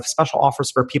anything, you want to have special offers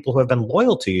for people who have been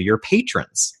loyal to you, your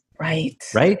patrons.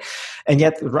 Right? And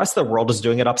yet the rest of the world is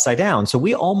doing it upside down. So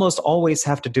we almost always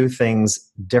have to do things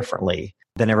differently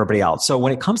than everybody else. So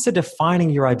when it comes to defining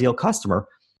your ideal customer,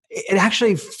 it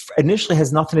actually initially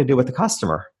has nothing to do with the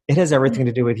customer. It has everything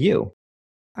to do with you.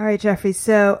 All right, Jeffrey.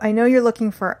 So I know you're looking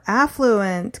for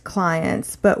affluent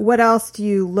clients, but what else do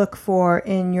you look for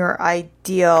in your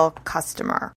ideal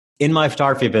customer? In my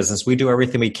photography business, we do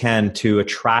everything we can to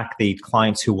attract the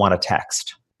clients who want to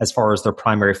text as far as their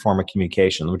primary form of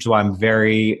communication, which is why I'm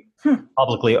very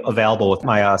publicly available with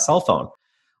my cell phone.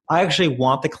 I actually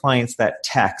want the clients that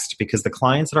text, because the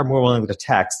clients that are more willing to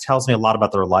text tells me a lot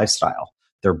about their lifestyle.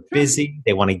 They're busy.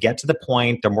 They want to get to the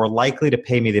point. They're more likely to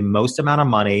pay me the most amount of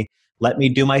money, let me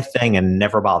do my thing, and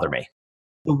never bother me.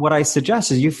 What I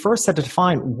suggest is you first have to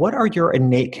define what are your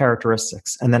innate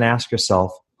characteristics, and then ask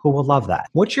yourself, who will love that?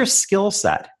 What's your skill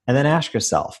set? And then ask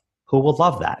yourself, who will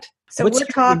love that? So we're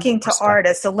talking to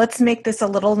artists. So let's make this a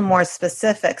little more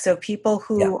specific. So people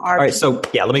who are... All right. So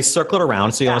let me circle it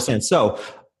around so you understand. So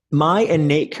my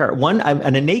innate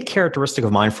an innate characteristic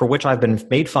of mine, for which I've been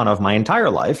made fun of my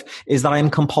entire life, is that I am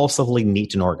compulsively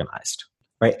neat and organized,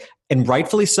 right? And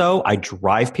rightfully so. I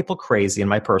drive people crazy in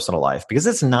my personal life because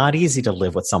it's not easy to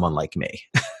live with someone like me.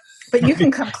 But you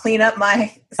can come clean up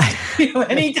my studio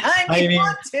anytime you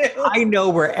want to. I know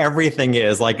where everything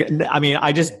is. I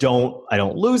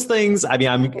don't lose things. I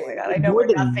know where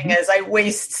nothing is. I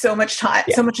waste so much time,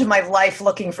 so much of my life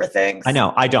looking for things. I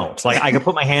know, I don't. I can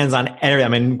put my hands on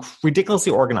everything. I'm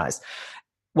ridiculously organized.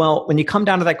 Well, when you come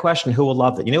down to that question, who will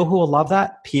love that? You know who will love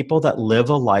that? People that live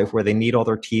a life where they need all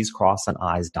their T's crossed and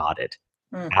I's dotted.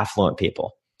 Affluent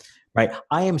people, right?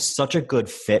 I am such a good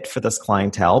fit for this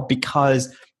clientele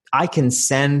because I can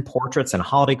send portraits and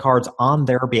holiday cards on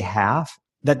their behalf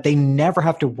that they never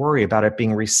have to worry about it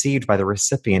being received by the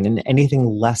recipient in anything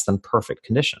less than perfect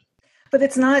condition. But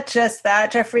it's not just that,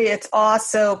 Jeffrey. It's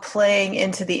also playing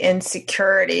into the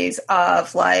insecurities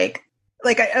of as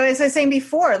I was saying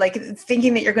before,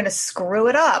 thinking that you're going to screw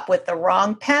it up with the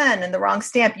wrong pen and the wrong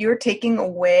stamp. You're taking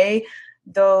away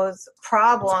those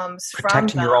problems from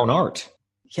protecting your own art.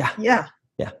 Yeah.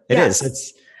 It is.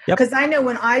 It's because I know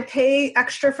when I pay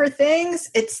extra for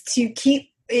things,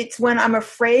 it's when I'm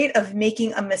afraid of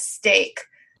making a mistake.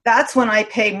 That's when I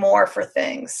pay more for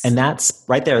things. And that's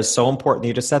right there is so important that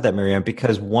you just said that, Miriam,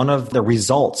 because one of the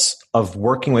results of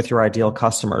working with your ideal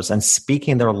customers and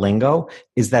speaking their lingo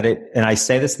is that and I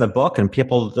say this in the book, and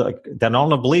people that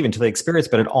don't believe until they experience,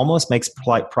 but it almost makes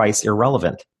price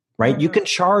irrelevant, right? Mm-hmm. You can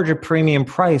charge a premium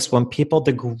price when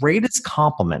the greatest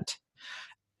compliment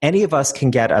any of us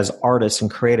can get as artists and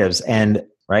creatives, and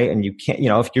right, and you can't,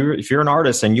 if you're an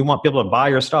artist and you want people to buy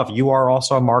your stuff, you are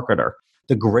also a marketer.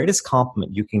 The greatest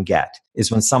compliment you can get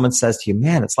is when someone says to you,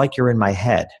 "Man, it's like you're in my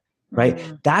head." Right?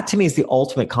 Mm-hmm. That to me is the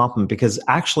ultimate compliment, because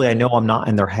actually I know I'm not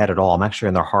in their head at all. I'm actually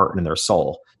in their heart and in their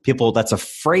soul. That's a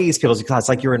phrase people say, it's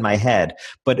like you're in my head.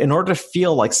 But in order to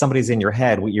feel like somebody's in your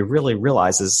head, what you really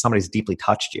realize is somebody's deeply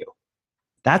touched you.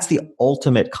 That's the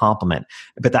ultimate compliment,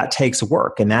 but that takes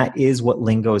work. And that is what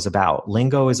lingo is about.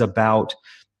 Lingo is about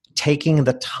taking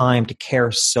the time to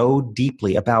care so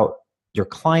deeply about your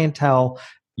clientele,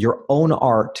 your own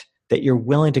art, that you're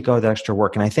willing to go the extra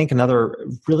work. And I think another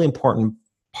really important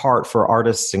part for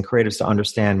artists and creatives to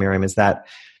understand, Miriam, is that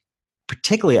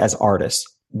particularly as artists,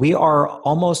 we are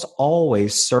almost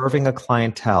always serving a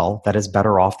clientele that is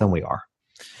better off than we are.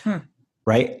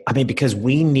 Right? Because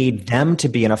we need them to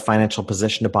be in a financial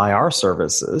position to buy our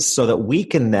services so that we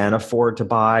can then afford to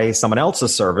buy someone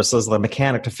else's services, the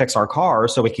mechanic to fix our car,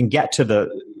 so we can get to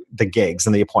the gigs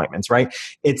and the appointments, right?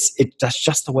 That's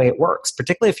just the way it works.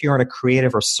 Particularly if you're in a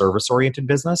creative or service-oriented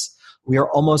business, we are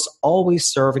almost always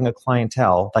serving a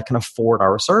clientele that can afford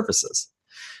our services.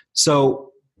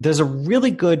 So there's a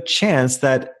really good chance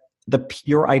that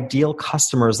your ideal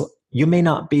customers, you may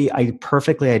not be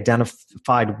perfectly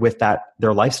identified with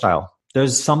their lifestyle.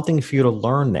 There's something for you to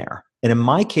learn there. And in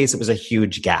my case, it was a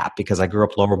huge gap because I grew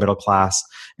up lower middle class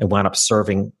and wound up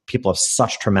serving people of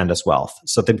such tremendous wealth.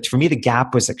 So for me, the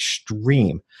gap was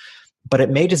extreme, but it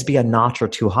may just be a notch or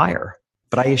two higher.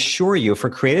 But I assure you, for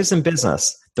creatives in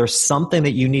business, there's something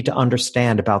that you need to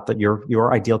understand about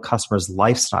your ideal customer's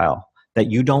lifestyle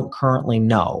that you don't currently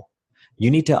know. You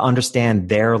need to understand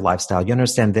their lifestyle. You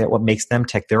understand what makes them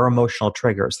tick, their emotional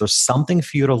triggers. There's something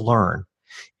for you to learn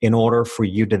in order for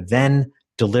you to then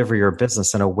deliver your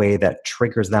business in a way that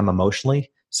triggers them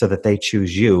emotionally so that they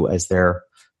choose you as their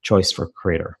choice for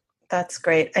creator. That's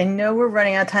great. I know we're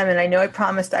running out of time, and I know I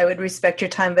promised I would respect your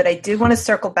time, but I did want to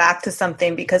circle back to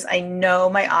something because I know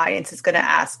my audience is going to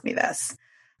ask me this.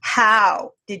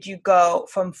 How did you go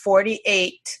from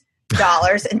 48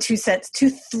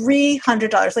 to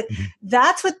 $300. Like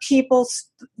that's what people,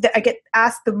 I get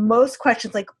asked the most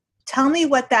questions, like, tell me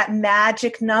what that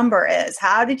magic number is.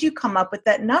 How did you come up with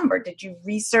that number? Did you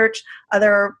research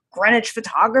other Greenwich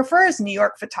photographers, New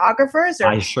York photographers? Or?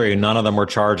 I assure you, none of them were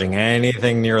charging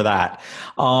anything near that.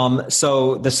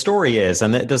 So the story is,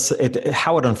 and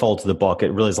how it unfolds in the book,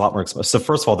 it really is a lot more expensive. So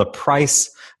first of all, the price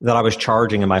that I was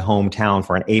charging in my hometown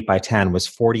for an 8x10 was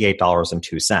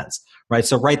 $48.02. Right.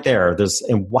 So right there,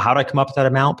 and how did I come up with that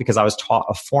amount? Because I was taught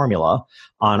a formula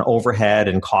on overhead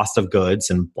and cost of goods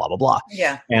and blah, blah, blah.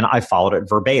 Yeah. And I followed it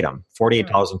verbatim,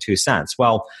 $48.02.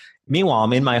 Well, meanwhile,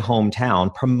 I'm in my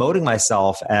hometown promoting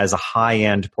myself as a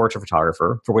high-end portrait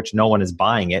photographer for which no one is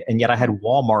buying it. And yet I had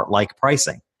Walmart-like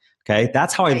pricing. Okay.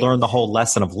 That's how I learned the whole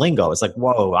lesson of lingo. It's like,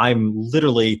 whoa, I'm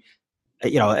literally,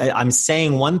 I'm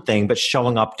saying one thing, but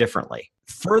showing up differently.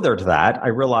 Further to that, I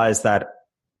realized that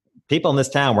people in this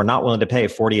town were not willing to pay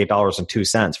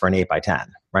 $48.02 for an 8x10,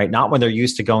 right? Not when they're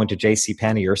used to going to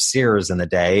JCPenney or Sears in the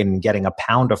day and getting a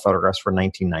pound of photographs for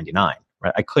 $19.99,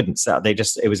 right? I couldn't sell.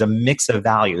 It was a mix of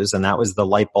values. And that was the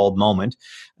light bulb moment,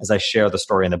 as I share the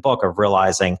story in the book, of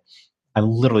realizing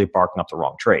I'm literally barking up the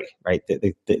wrong tree, right?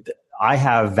 I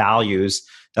have values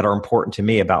that are important to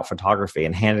me about photography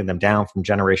and handing them down from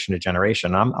generation to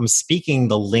generation. I'm speaking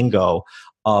the lingo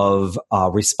of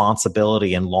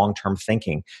responsibility and long-term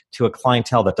thinking to a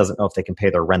clientele that doesn't know if they can pay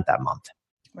their rent that month.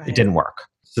 Right. It didn't work.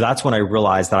 So that's when I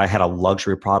realized that I had a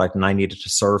luxury product and I needed to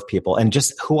serve people. And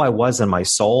just who I was in my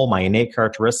soul, my innate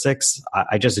characteristics,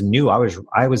 I just knew I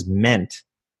was meant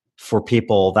for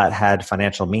people that had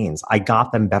financial means. I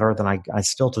got them better than I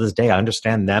still to this day. I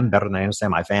understand them better than I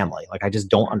understand my family. Like I just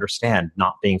don't understand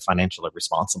not being financially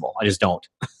responsible. I just don't.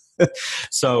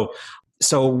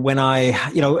 So when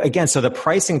so the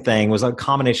pricing thing was a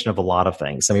combination of a lot of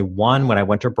things. I mean, one, when I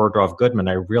went to Bergdorf Goodman,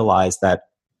 I realized that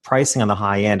pricing on the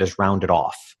high end is rounded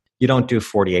off. You don't do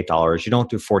 $48. You don't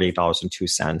do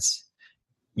 $48.02.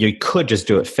 You could just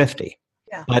do it $50.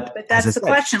 Yeah, but that's the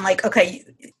question. Like, okay,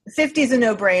 50 is a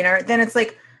no-brainer. Then it's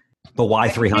like, but why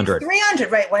 300?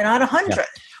 300, right? Why not 100? Yeah.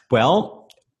 Well,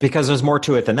 because there's more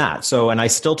to it than that. So, and I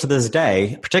still to this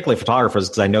day, particularly photographers,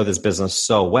 because I know this business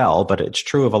so well, but it's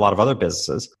true of a lot of other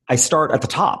businesses, I start at the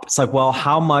top. It's like, well,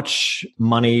 how much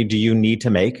money do you need to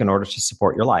make in order to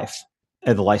support your life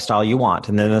and the lifestyle you want?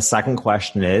 And then the second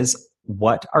question is,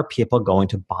 what are people going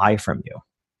to buy from you?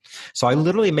 So I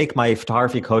literally make my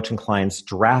photography coaching clients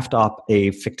draft up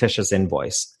a fictitious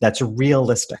invoice that's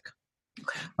realistic.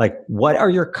 Like, what are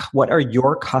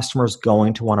your customers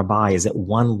going to want to buy? Is it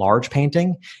one large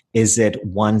painting? Is it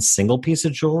one single piece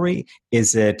of jewelry?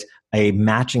 Is it a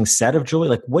matching set of jewelry?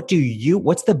 Like, what's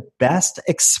the best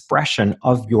expression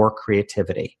of your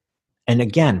creativity? And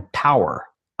again, power.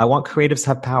 I want creatives to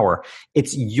have power.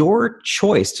 It's your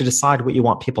choice to decide what you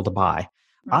want people to buy.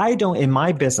 I don't, in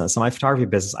my business, in my photography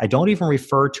business, I don't even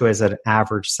refer to it as an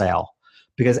average sale,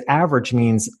 because average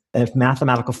means a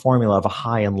mathematical formula of a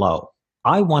high and low.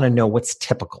 I want to know what's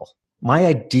typical. My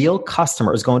ideal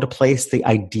customer is going to place the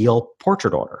ideal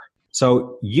portrait order.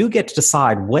 So you get to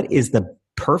decide what is the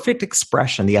perfect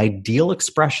expression, the ideal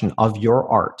expression of your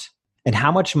art, and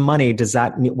how much money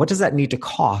what does that need to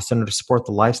cost in order to support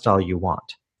the lifestyle you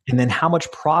want? And then how much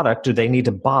product do they need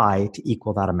to buy to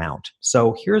equal that amount?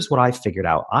 So here's what I figured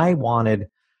out. I wanted,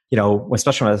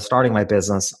 especially when I was starting my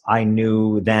business, I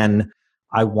knew then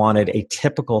I wanted a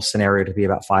typical scenario to be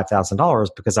about $5,000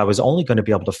 because I was only going to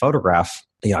be able to photograph,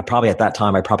 probably at that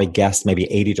time, I probably guessed maybe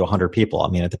 80 to 100 people. I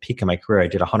mean, at the peak of my career, I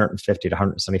did 150 to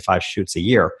 175 shoots a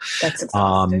year. That's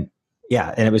exhausting.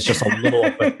 Yeah. And it was just a little,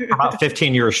 about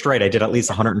 15 years straight, I did at least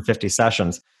 150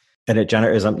 sessions. And it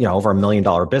generated, over $1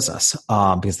 million business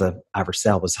because the average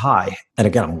sale was high. And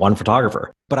again, I'm one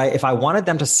photographer. But if I wanted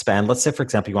them to spend, let's say, for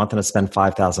example, you want them to spend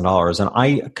 $5,000, and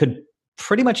I could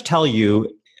pretty much tell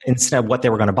you instead of what they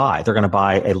were going to buy. They're going to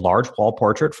buy a large wall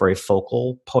portrait for a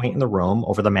focal point in the room,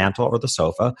 over the mantle or the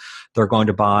sofa. They're going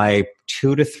to buy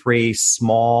 2 to 3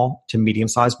 small to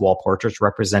medium-sized wall portraits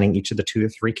representing each of the 2 to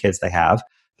 3 kids they have.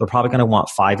 They're probably going to want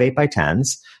 5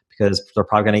 8x10s. Because they're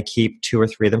probably going to keep 2 or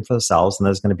 3 of them for themselves, and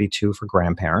there's going to be 2 for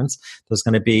grandparents. There's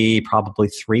going to be probably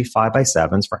 3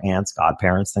 5x7s for aunts,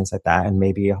 godparents, things like that, and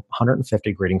maybe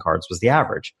 150 greeting cards was the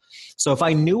average. So if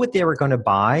I knew what they were going to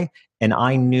buy, and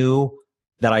I knew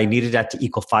that I needed that to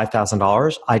equal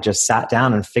 $5,000, I just sat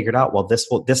down and figured out, well,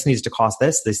 this needs to cost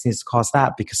this needs to cost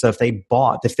that. Because if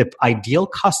the ideal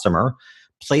customer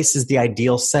places the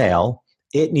ideal sale,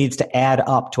 it needs to add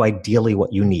up to ideally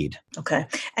what you need. Okay.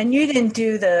 And you didn't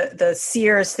do the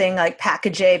Sears thing like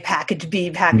package A, package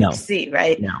B, package C,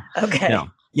 right? No. Okay. No.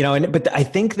 But I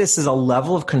think this is a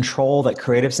level of control that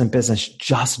creatives in business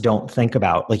just don't think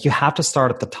about. Like, you have to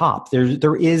start at the top.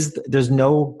 There's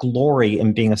no glory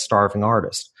in being a starving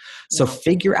artist. So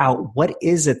figure out what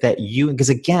is it that because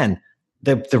again,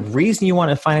 the reason you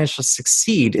want to financially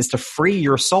succeed is to free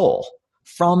your soul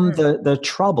from the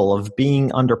trouble of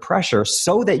being under pressure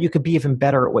so that you could be even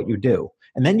better at what you do.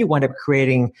 And then you wind up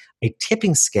creating a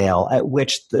tipping scale at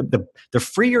which the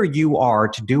freer you are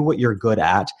to do what you're good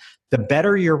at, the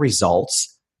better your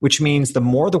results, which means the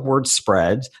more the word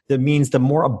spreads, that means the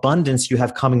more abundance you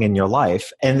have coming in your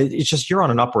life. And it's just, you're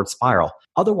on an upward spiral.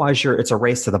 Otherwise, it's a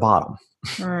race to the bottom,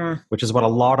 which is what a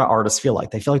lot of artists feel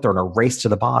like. They feel like they're in a race to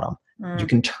the bottom. You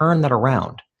can turn that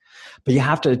around. But you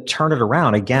have to turn it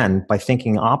around again by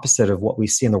thinking opposite of what we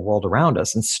see in the world around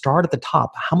us and start at the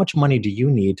top. How much money do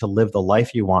you need to live the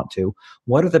life you want to?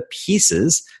 What are the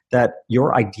pieces that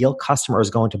your ideal customer is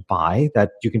going to buy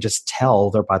that you can just tell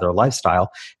by their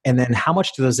lifestyle? And then how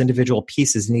much do those individual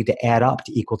pieces need to add up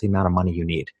to equal the amount of money you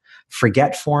need?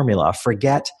 Forget formula,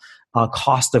 forget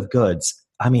cost of goods.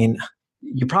 I mean,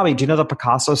 do you know the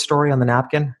Picasso story on the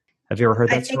napkin? Have you ever heard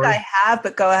that story? I think I have,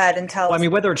 but go ahead and tell us. Well, I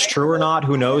mean, whether it's true or not,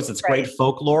 who knows? It's great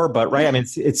folklore, but right. I mean,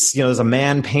 it's there's a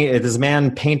man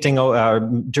painting,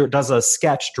 does a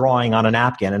sketch drawing on a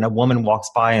napkin, and a woman walks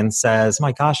by and says,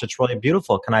 "My gosh, it's really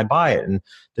beautiful. Can I buy it?" And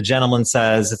the gentleman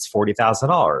says, "It's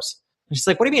 $40,000." And she's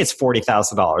like, "What do you mean it's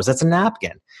 $40,000? That's a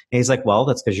napkin." And he's like, "Well,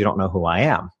 that's because you don't know who I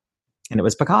am." And it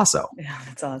was Picasso. Yeah,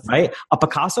 that's awesome. Right? A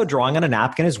Picasso drawing on a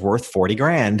napkin is worth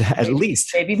 $40,000 at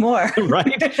least. Maybe more.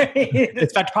 Right? In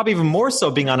fact, probably even more so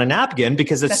being on a napkin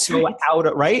because it's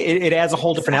right? It adds a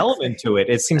whole different element to it.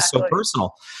 It seems so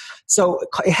personal. So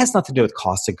it has nothing to do with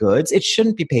cost of goods. It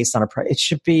shouldn't be based on a price. It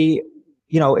should be,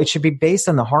 it should be based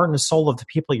on the heart and soul of the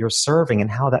people you're serving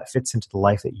and how that fits into the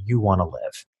life that you want to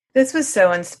live. This was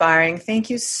so inspiring. Thank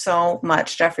you so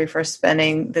much, Jeffrey, for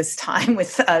spending this time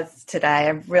with us today.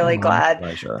 I'm really glad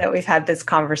that we've had this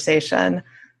conversation.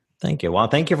 Thank you. Well,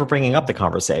 thank you for bringing up the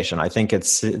conversation. I think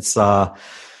it's in the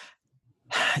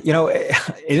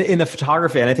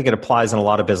photography, and I think it applies in a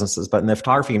lot of businesses, but in the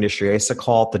photography industry, I used to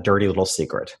call it the dirty little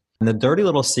secret. And the dirty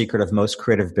little secret of most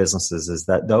creative businesses is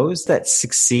that those that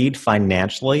succeed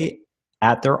financially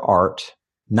at their art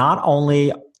not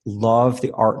only love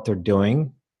the art they're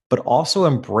doing, but also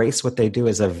embrace what they do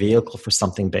as a vehicle for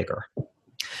something bigger.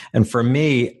 And for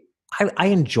me, I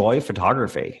enjoy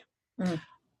photography,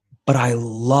 but I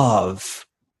love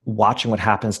watching what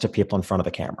happens to people in front of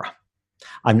the camera.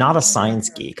 I'm not a science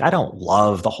geek. I don't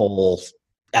love the whole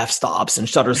f-stops and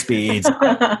shutter speeds.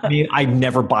 I mean, I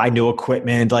never buy new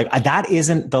equipment. Like that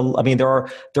isn't there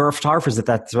are photographers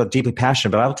that's deeply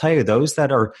passionate, but I will tell you, those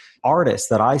that are artists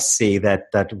that I see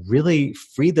that really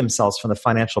free themselves from the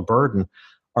financial burden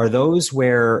are those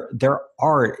where their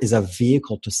art is a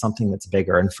vehicle to something that's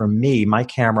bigger. And for me, my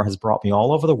camera has brought me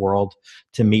all over the world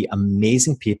to meet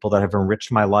amazing people that have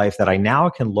enriched my life, that I now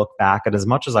can look back at. As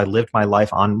much as I lived my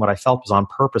life on what I felt was on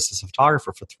purpose as a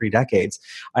photographer for 3 decades,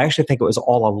 I actually think it was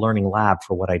all a learning lab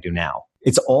for what I do now.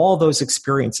 It's all those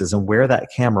experiences and where that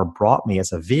camera brought me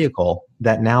as a vehicle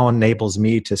that now enables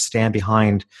me to stand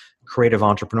behind creative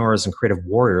entrepreneurs and creative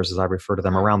warriors, as I refer to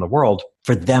them, around the world,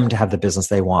 for them to have the business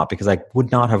they want, because I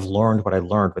would not have learned what I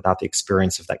learned without the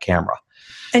experience of that camera.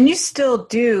 And you still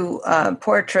do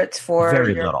portraits for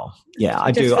very little. Yeah,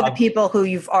 I do. For the people who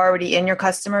you've already in your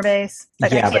customer base.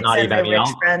 Like yeah, I can't but not send even my rich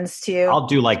friends to you. I'll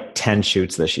do like 10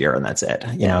 shoots this year, and that's it.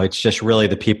 You know, it's just really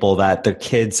the people that the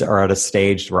kids are at a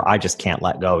stage where I just can't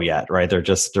let go yet. Right? They're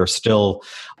still,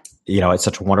 at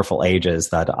such wonderful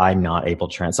ages that I'm not able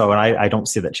to So, and I don't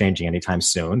see that changing anytime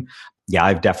soon. Yeah,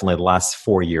 I've definitely the last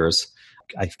 4 years,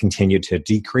 I've continued to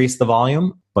decrease the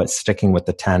volume, but sticking with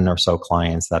the 10 or so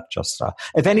clients that just,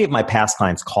 if any of my past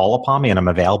clients call upon me and I'm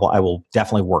available, I will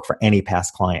definitely work for any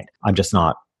past client. I'm just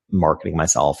not marketing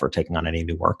myself or taking on any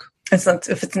new work. If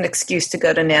it's an excuse to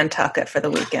go to Nantucket for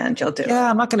the weekend, you'll do it. Yeah,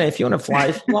 I'm not going to, if you want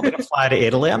me to fly to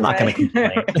Italy, I'm not going to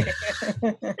complain.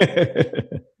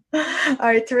 All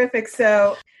right, terrific.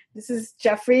 So this is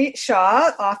Jeffrey Shaw,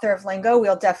 author of Lingo.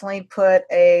 We'll definitely put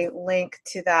a link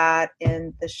to that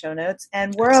in the show notes.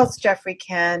 And where else, Jeffrey,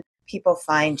 can people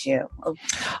find you?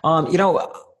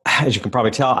 As you can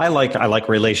probably tell, I like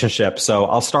relationships. So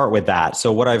I'll start with that.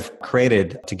 So what I've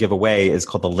created to give away is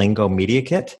called the Lingo Media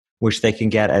Kit, which they can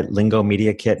get at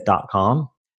lingomediakit.com.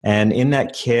 And in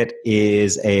that kit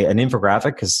is an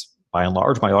infographic, because by and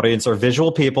large, my audience are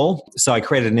visual people. So I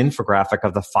created an infographic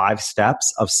of the 5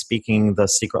 steps of speaking the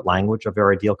secret language of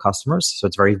your ideal customers. So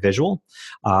it's very visual,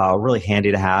 really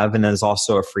handy to have. And then there's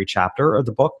also a free chapter of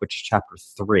the book, which is chapter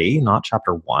 3, not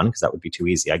chapter 1, because that would be too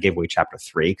easy. I gave away chapter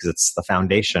 3 because it's the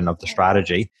foundation of the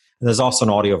strategy. And there's also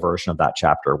an audio version of that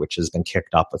chapter, which has been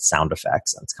kicked up with sound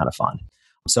effects, and it's kind of fun.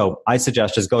 So I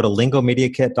suggest just go to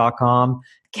lingomediakit.com.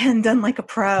 Again, done like a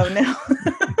pro now.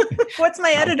 What's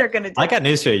my editor going to do? I got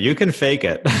news for you. You can fake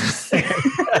it.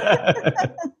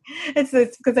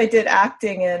 It's because I did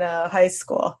acting in high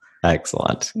school.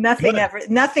 Excellent.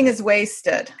 Nothing is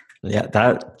wasted.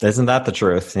 Yeah, isn't that the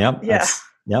truth? Yep. Yeah.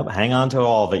 Yep. Hang on to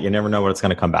all of it. You never know when it's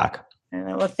going to come back.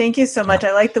 Well, thank you so much.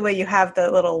 I like the way you have the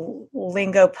little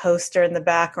lingo poster in the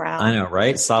background. I know,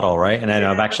 right? Subtle, right? And I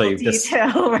know I've actually this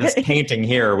painting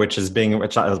here, which is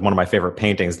one of my favorite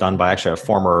paintings, done by actually a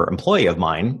former employee of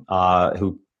mine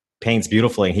who paints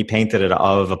beautifully. He painted it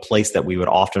of a place that we would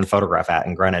often photograph at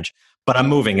in Greenwich. But I'm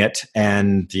moving it,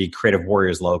 and the Creative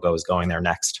Warriors logo is going there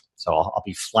next. So I'll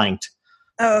be flanked.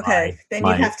 Oh, okay. Then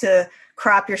you have to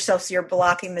crop yourself so you're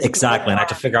blocking the exactly, and I have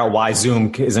to figure out why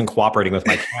Zoom isn't cooperating with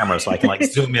my camera, so I can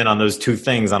zoom in on those 2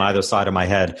 things on either side of my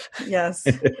head. Yes,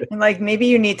 and maybe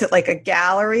you need to a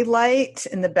gallery light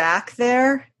in the back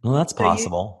there. Well, that's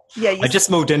possible. I just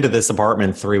moved into this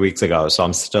apartment 3 weeks ago, so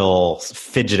I'm still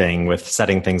fidgeting with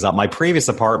setting things up. My previous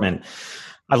apartment,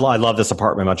 I love this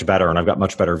apartment much better, and I've got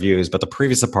much better views. But the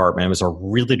previous apartment was a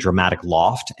really dramatic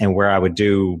loft, and where I would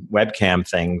do webcam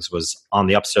things was on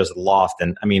the upstairs of the loft.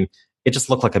 And I mean, it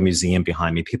just looked like a museum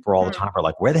behind me. People all the time were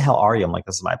like, "Where the hell are you?" I'm like,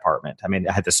 "This is my apartment." I mean,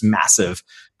 I had this massive,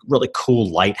 really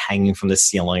cool light hanging from the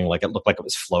ceiling. Like, it looked like it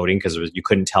was floating because you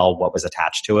couldn't tell what was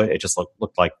attached to it. It just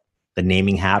looked like the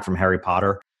naming hat from Harry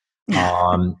Potter.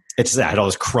 It had all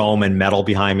this chrome and metal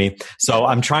behind me. So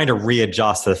I'm trying to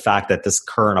readjust to the fact that this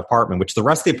current apartment, which the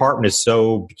rest of the apartment is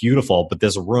so beautiful, but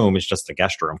this room is just the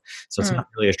guest room. So it's not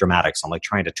really as dramatic. So I'm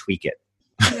trying to tweak it.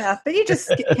 Yeah, but you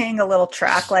just hang a little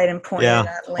track light and point it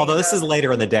at Lingo. Although this is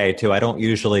later in the day too. I don't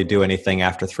usually do anything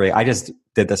after 3. I just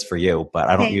did this for you, but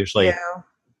I don't usually.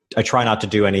 I try not to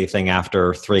do anything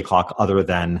after 3 o'clock other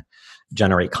than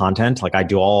generate content. I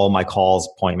do all my calls,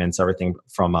 appointments, everything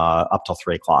from up till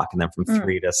 3 o'clock. And then from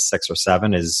 3 to 6 or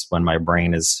 7 is when my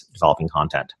brain is developing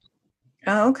content.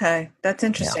 Oh, okay. That's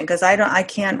interesting because I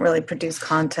can't really produce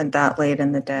content that late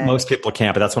in the day. Most people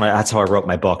can't, but that's how I wrote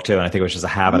my book too. And I think it was just a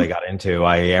habit I got into.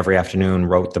 I every afternoon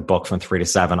wrote the book from 3 to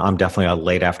 7. I'm definitely a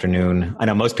late afternoon. I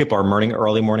know most people are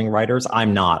early morning writers.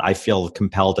 I'm not. I feel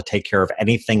compelled to take care of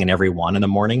anything and everyone in the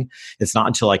morning. It's not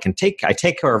until I take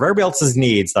care of everybody else's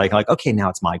needs that I can okay, now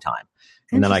it's my time.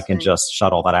 And then I can just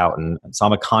shut all that out. And so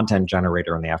I'm a content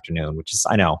generator in the afternoon, which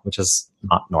is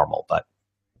not normal, but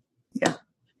yeah.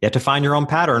 You have to find your own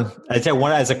pattern. I'd say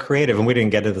as a creative, and we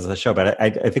didn't get into this show, but I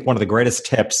think one of the greatest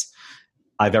tips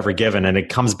I've ever given, and it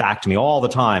comes back to me all the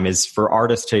time, is for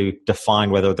artists to define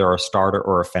whether they're a starter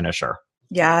or a finisher.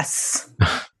 Yes.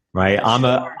 Right? I'm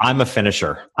a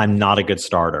finisher. I'm not a good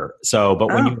starter. But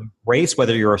when you embrace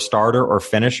whether you're a starter or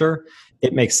finisher,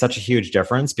 it makes such a huge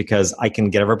difference because I can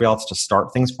get everybody else to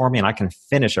start things for me and I can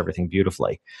finish everything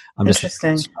beautifully. I'm just a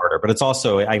starter. But it's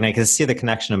also, I can see the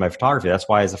connection in my photography. That's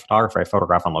why as a photographer, I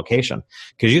photograph on location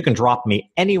because you can drop me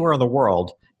anywhere in the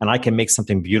world and I can make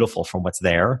something beautiful from what's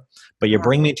there. But you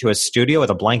bring me to a studio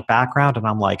with a blank background and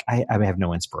I'm like, I have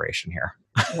no inspiration here.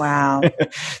 Wow.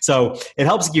 So it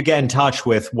helps you get in touch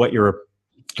with what your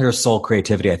soul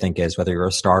creativity, I think, is, whether you're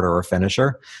a starter or a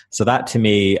finisher. So that to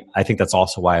me, I think that's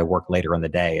also why I work later in the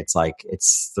day.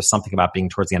 There's something about being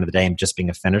towards the end of the day and just being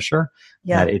a finisher.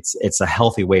 Yeah. That it's a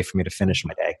healthy way for me to finish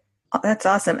my day. Oh, that's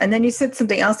awesome. And then you said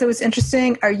something else that was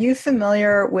interesting. Are you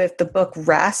familiar with the book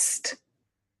Rest?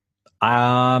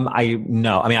 I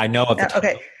know of the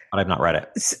title, but I've not read it.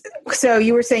 So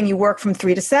you were saying you work from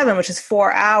 3 to 7, which is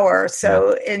 4 hours.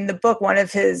 So in the book, one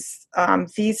of his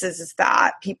thesis is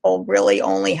that people really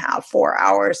only have 4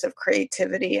 hours of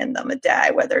creativity in them a day,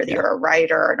 whether you're a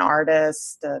writer, an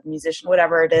artist, a musician,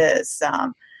 whatever it is.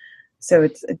 So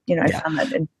it's, I found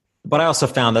that. But I also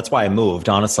found that's why I moved,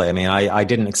 honestly. I mean, I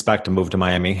didn't expect to move to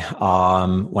Miami.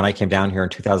 When I came down here in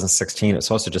 2016, it was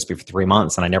supposed to just be for 3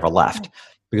 months and I never left.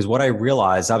 Because what I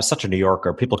realized, I was such a New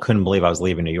Yorker. People couldn't believe I was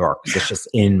leaving New York. It's just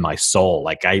in my soul.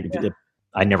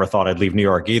 I never thought I'd leave New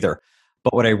York either.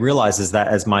 But what I realized is that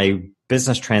as my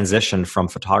business transitioned from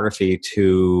photography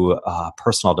to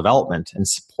personal development and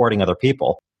supporting other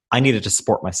people, I needed to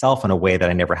support myself in a way that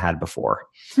I never had before.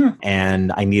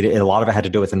 And a lot of it had to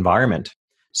do with environment.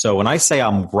 So when I say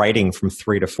I'm writing from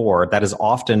 3 to 4, that is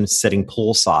often sitting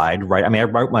poolside, right? I mean, I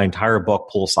wrote my entire book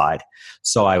poolside.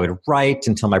 So I would write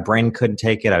until my brain couldn't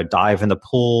take it. I would dive in the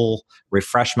pool,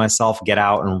 refresh myself, get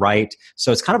out and write.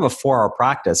 So it's kind of a 4-hour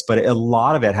practice, but a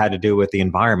lot of it had to do with the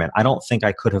environment. I don't think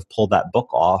I could have pulled that book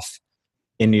off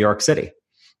in New York City.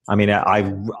 I mean,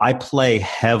 I play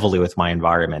heavily with my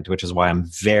environment, which is why I'm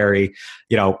very,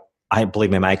 I believe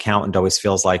me, my accountant always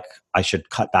feels like I should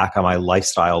cut back on my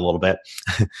lifestyle a little bit.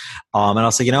 And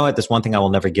I'll say, you know what, there's one thing I will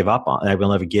never give up on, and I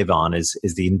will never give on is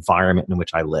the environment in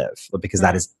which I live, because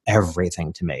that is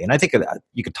everything to me. And I think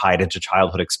you could tie it into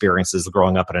childhood experiences,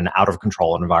 growing up in an out of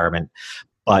control environment.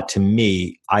 But to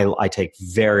me, I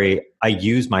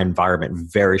use my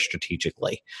environment very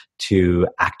strategically to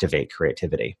activate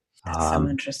creativity. That's so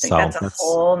interesting. That's a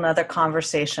whole nother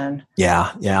conversation.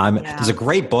 Yeah. There's a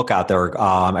great book out there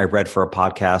I read for a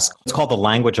podcast. It's called The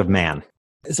Language of Man.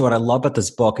 So what I love about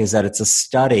this book is that it's a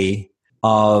study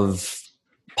of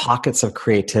pockets of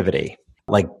creativity,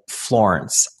 like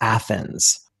Florence,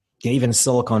 Athens, even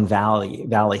Silicon Valley.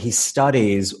 He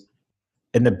studies,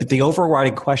 and the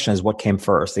overriding question is what came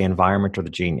first, the environment or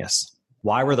the genius?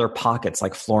 Why were there pockets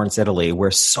like Florence, Italy, where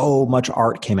so much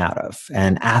art came out of,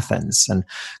 and Athens and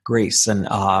Greece? And,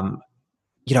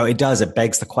 it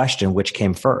begs the question, which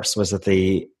came first? Was it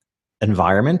the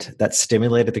environment that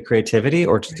stimulated the creativity,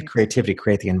 or did the creativity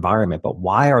create the environment? But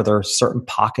why are there certain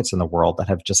pockets in the world that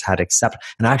have just had acceptance?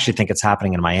 And I actually think it's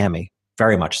happening in Miami.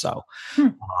 Very much so.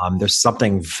 There's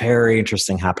something very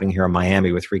interesting happening here in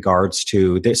Miami with regards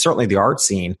to certainly the art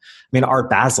scene. I mean, Art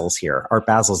Basel's here. Art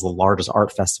Basel is the largest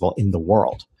art festival in the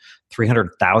world.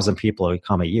 300,000 people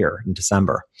come a year in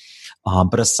December.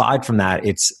 But aside from that,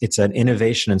 it's an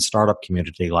innovation and startup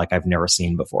community like I've never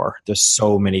seen before. There's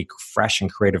so many fresh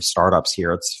and creative startups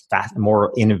here. It's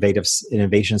more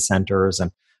innovation centers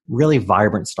and really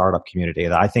vibrant startup community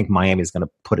that I think Miami is going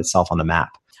to put itself on the map.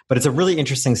 But it's a really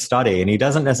interesting study, and he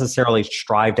doesn't necessarily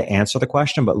strive to answer the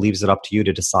question, but leaves it up to you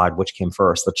to decide which came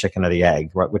first, the chicken or the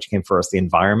egg, right? Which came first, the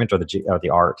environment or the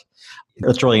art.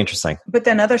 It's really interesting. But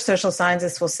then other social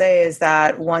scientists will say is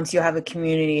that once you have a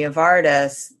community of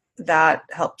artists, that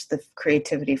helps the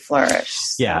creativity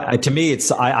flourish. Yeah, to me,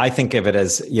 I think of it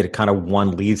as kind of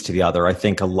one leads to the other. I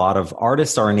think a lot of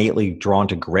artists are innately drawn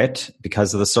to grit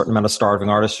because of the certain amount of starving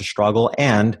artists who struggle,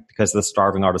 and because of the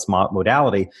starving artist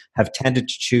modality, have tended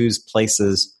to choose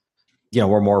places,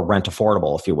 where more rent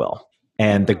affordable, if you will.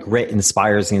 And the grit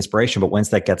inspires the inspiration. But once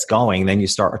that gets going, then you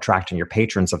start attracting your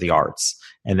patrons of the arts.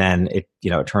 And then it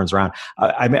turns around.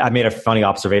 I made a funny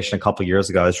observation a couple of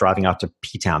years ago. I was driving out to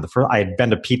P-Town. I had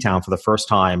been to P-Town for the first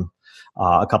time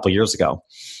a couple of years ago.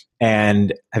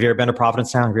 And have you ever been to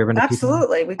Provincetown? Have you ever been to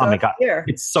Absolutely. P-Town? We go here.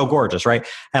 It's so gorgeous, right?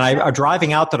 And I'm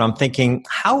driving out there, I'm thinking,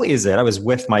 how is it? I was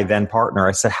with my then partner.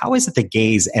 I said, how is it the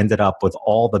gays ended up with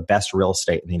all the best real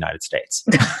estate in the United States?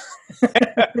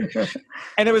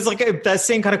 And it was like that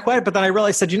same kind of question. But then I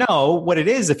realized, what it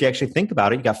is, if you actually think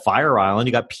about it, you got Fire Island,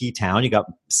 you got P-Town, you got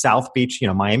South Beach,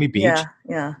 Miami Beach.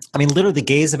 Yeah. I mean, literally the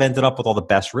gays have ended up with all the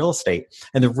best real estate.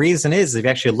 And the reason is, if you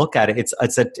actually look at it,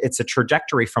 it's a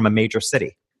trajectory from a major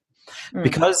city.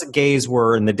 Because gays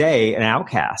were in the day an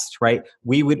outcast, right?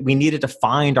 We needed to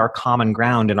find our common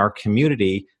ground in our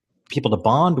community, people to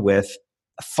bond with,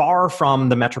 far from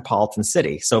the metropolitan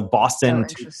city. So Boston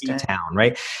to P-Town,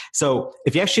 right? So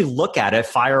if you actually look at it,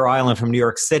 Fire Island from New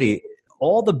York City,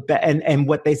 all the and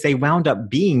what they wound up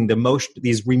being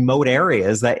these remote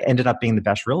areas that ended up being the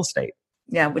best real estate.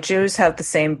 Yeah, but Jews have the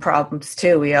same problems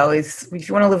too. If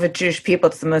you want to live with Jewish people,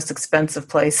 it's the most expensive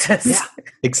places. Yeah,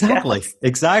 exactly. Yes.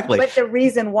 Exactly. But the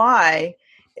reason why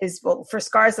is, for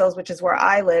Scarsdale, which is where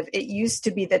I live, it used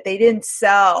to be that they didn't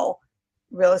sell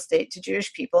real estate to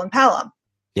Jewish people in Pelham.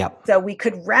 Yep. So we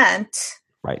could rent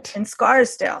in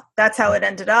Scarsdale. That's how it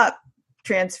ended up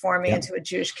transforming into a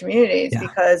Jewish community,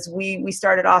 because we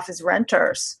started off as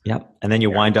renters. Yep. And then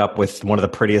you wind up with one of the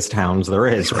prettiest towns there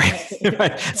is,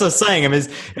 right? So saying,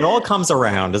 it all comes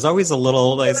around. There's always a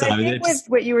little... I think with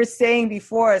what you were saying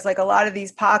before is like a lot of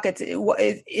these pockets,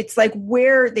 it's like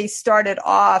where they started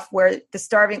off, where the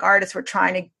starving artists were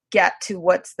trying to get to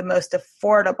what's the most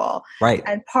affordable. Right.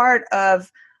 And part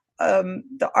of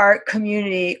the art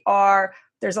community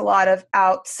there's a lot of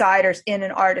outsiders in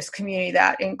an artist community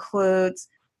that includes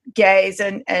gays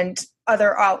and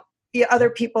other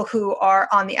people who are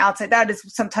on the outside. That is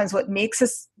sometimes what makes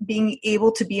us being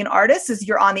able to be an artist, is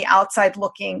you're on the outside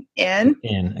looking in.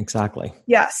 Exactly.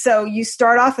 Yeah. So you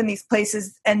start off in these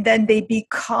places, and then they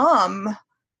become,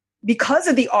 because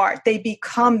of the art, they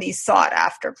become these sought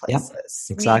after places.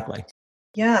 Yep, exactly.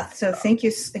 So thank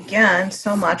you again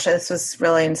so much. This was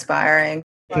really inspiring.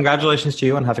 congratulations to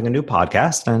you on having a new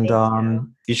podcast.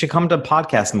 And you should come to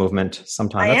Podcast Movement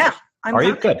sometime. I am. Are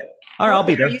you? Good. All right, I'll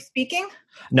be there. Are you speaking?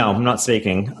 No, I'm not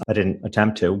speaking. I didn't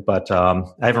attempt to, but I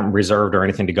haven't reserved or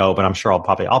anything to go, but I'm sure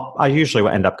I usually will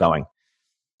end up going.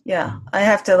 Yeah. I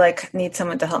have to need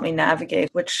someone to help me navigate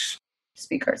which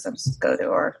speakers I'm supposed to go to,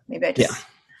 or maybe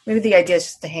maybe the idea is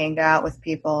just to hang out with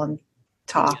people and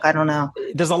talk. I don't know.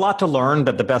 There's a lot to learn,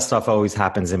 but the best stuff always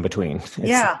happens in between.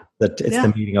 It's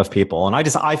the meeting of people. And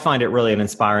I find it really an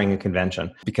inspiring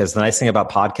convention, because the nice thing about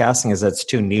podcasting is that it's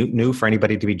too new for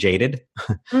anybody to be jaded.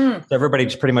 So everybody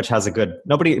just pretty much has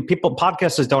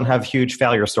podcasters don't have huge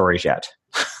failure stories yet.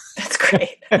 That's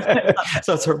great.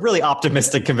 So it's a really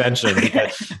optimistic convention,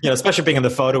 because, especially being in the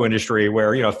photo industry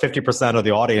where, 50% of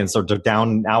the audience are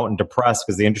down, out and depressed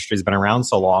because the industry's been around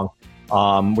so long.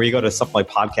 Where you go to something like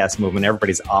Podcast Movement,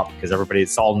 everybody's up because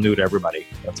it's all new to everybody.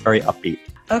 It's very upbeat.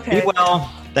 Okay. Be well.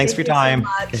 Thanks for your time. So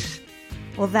much.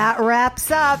 Well, that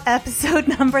wraps up episode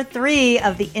number 3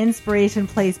 of the Inspiration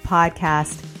Place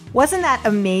podcast. Wasn't that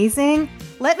amazing?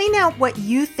 Let me know what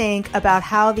you think about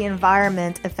how the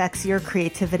environment affects your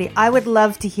creativity. I would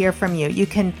love to hear from you. You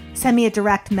can send me a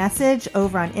direct message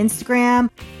over on Instagram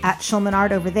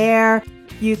 @SchulmanArt over there.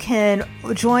 You can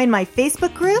join my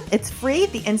Facebook group. It's free,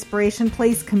 the Inspiration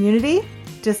Place community.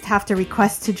 Just have to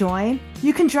request to join.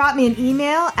 You can drop me an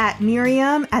email at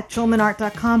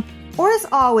miriam@schulmanart.com. Or as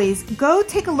always, go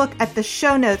take a look at the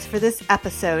show notes for this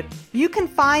episode. You can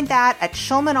find that at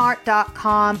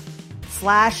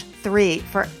schulmanart.com/3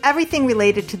 for everything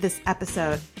related to this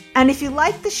episode. And if you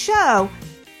like the show,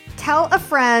 tell a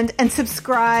friend and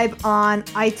subscribe on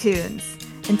iTunes.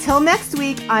 Until next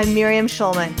week, I'm Miriam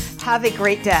Schulman. Have a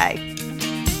great day.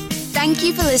 Thank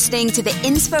you for listening to the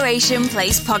Inspiration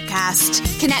Place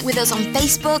podcast. Connect with us on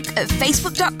Facebook at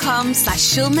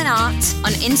facebook.com/SchulmanArt,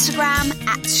 on Instagram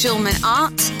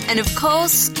 @SchulmanArt, and of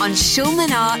course on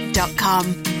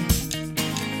schulmanart.com.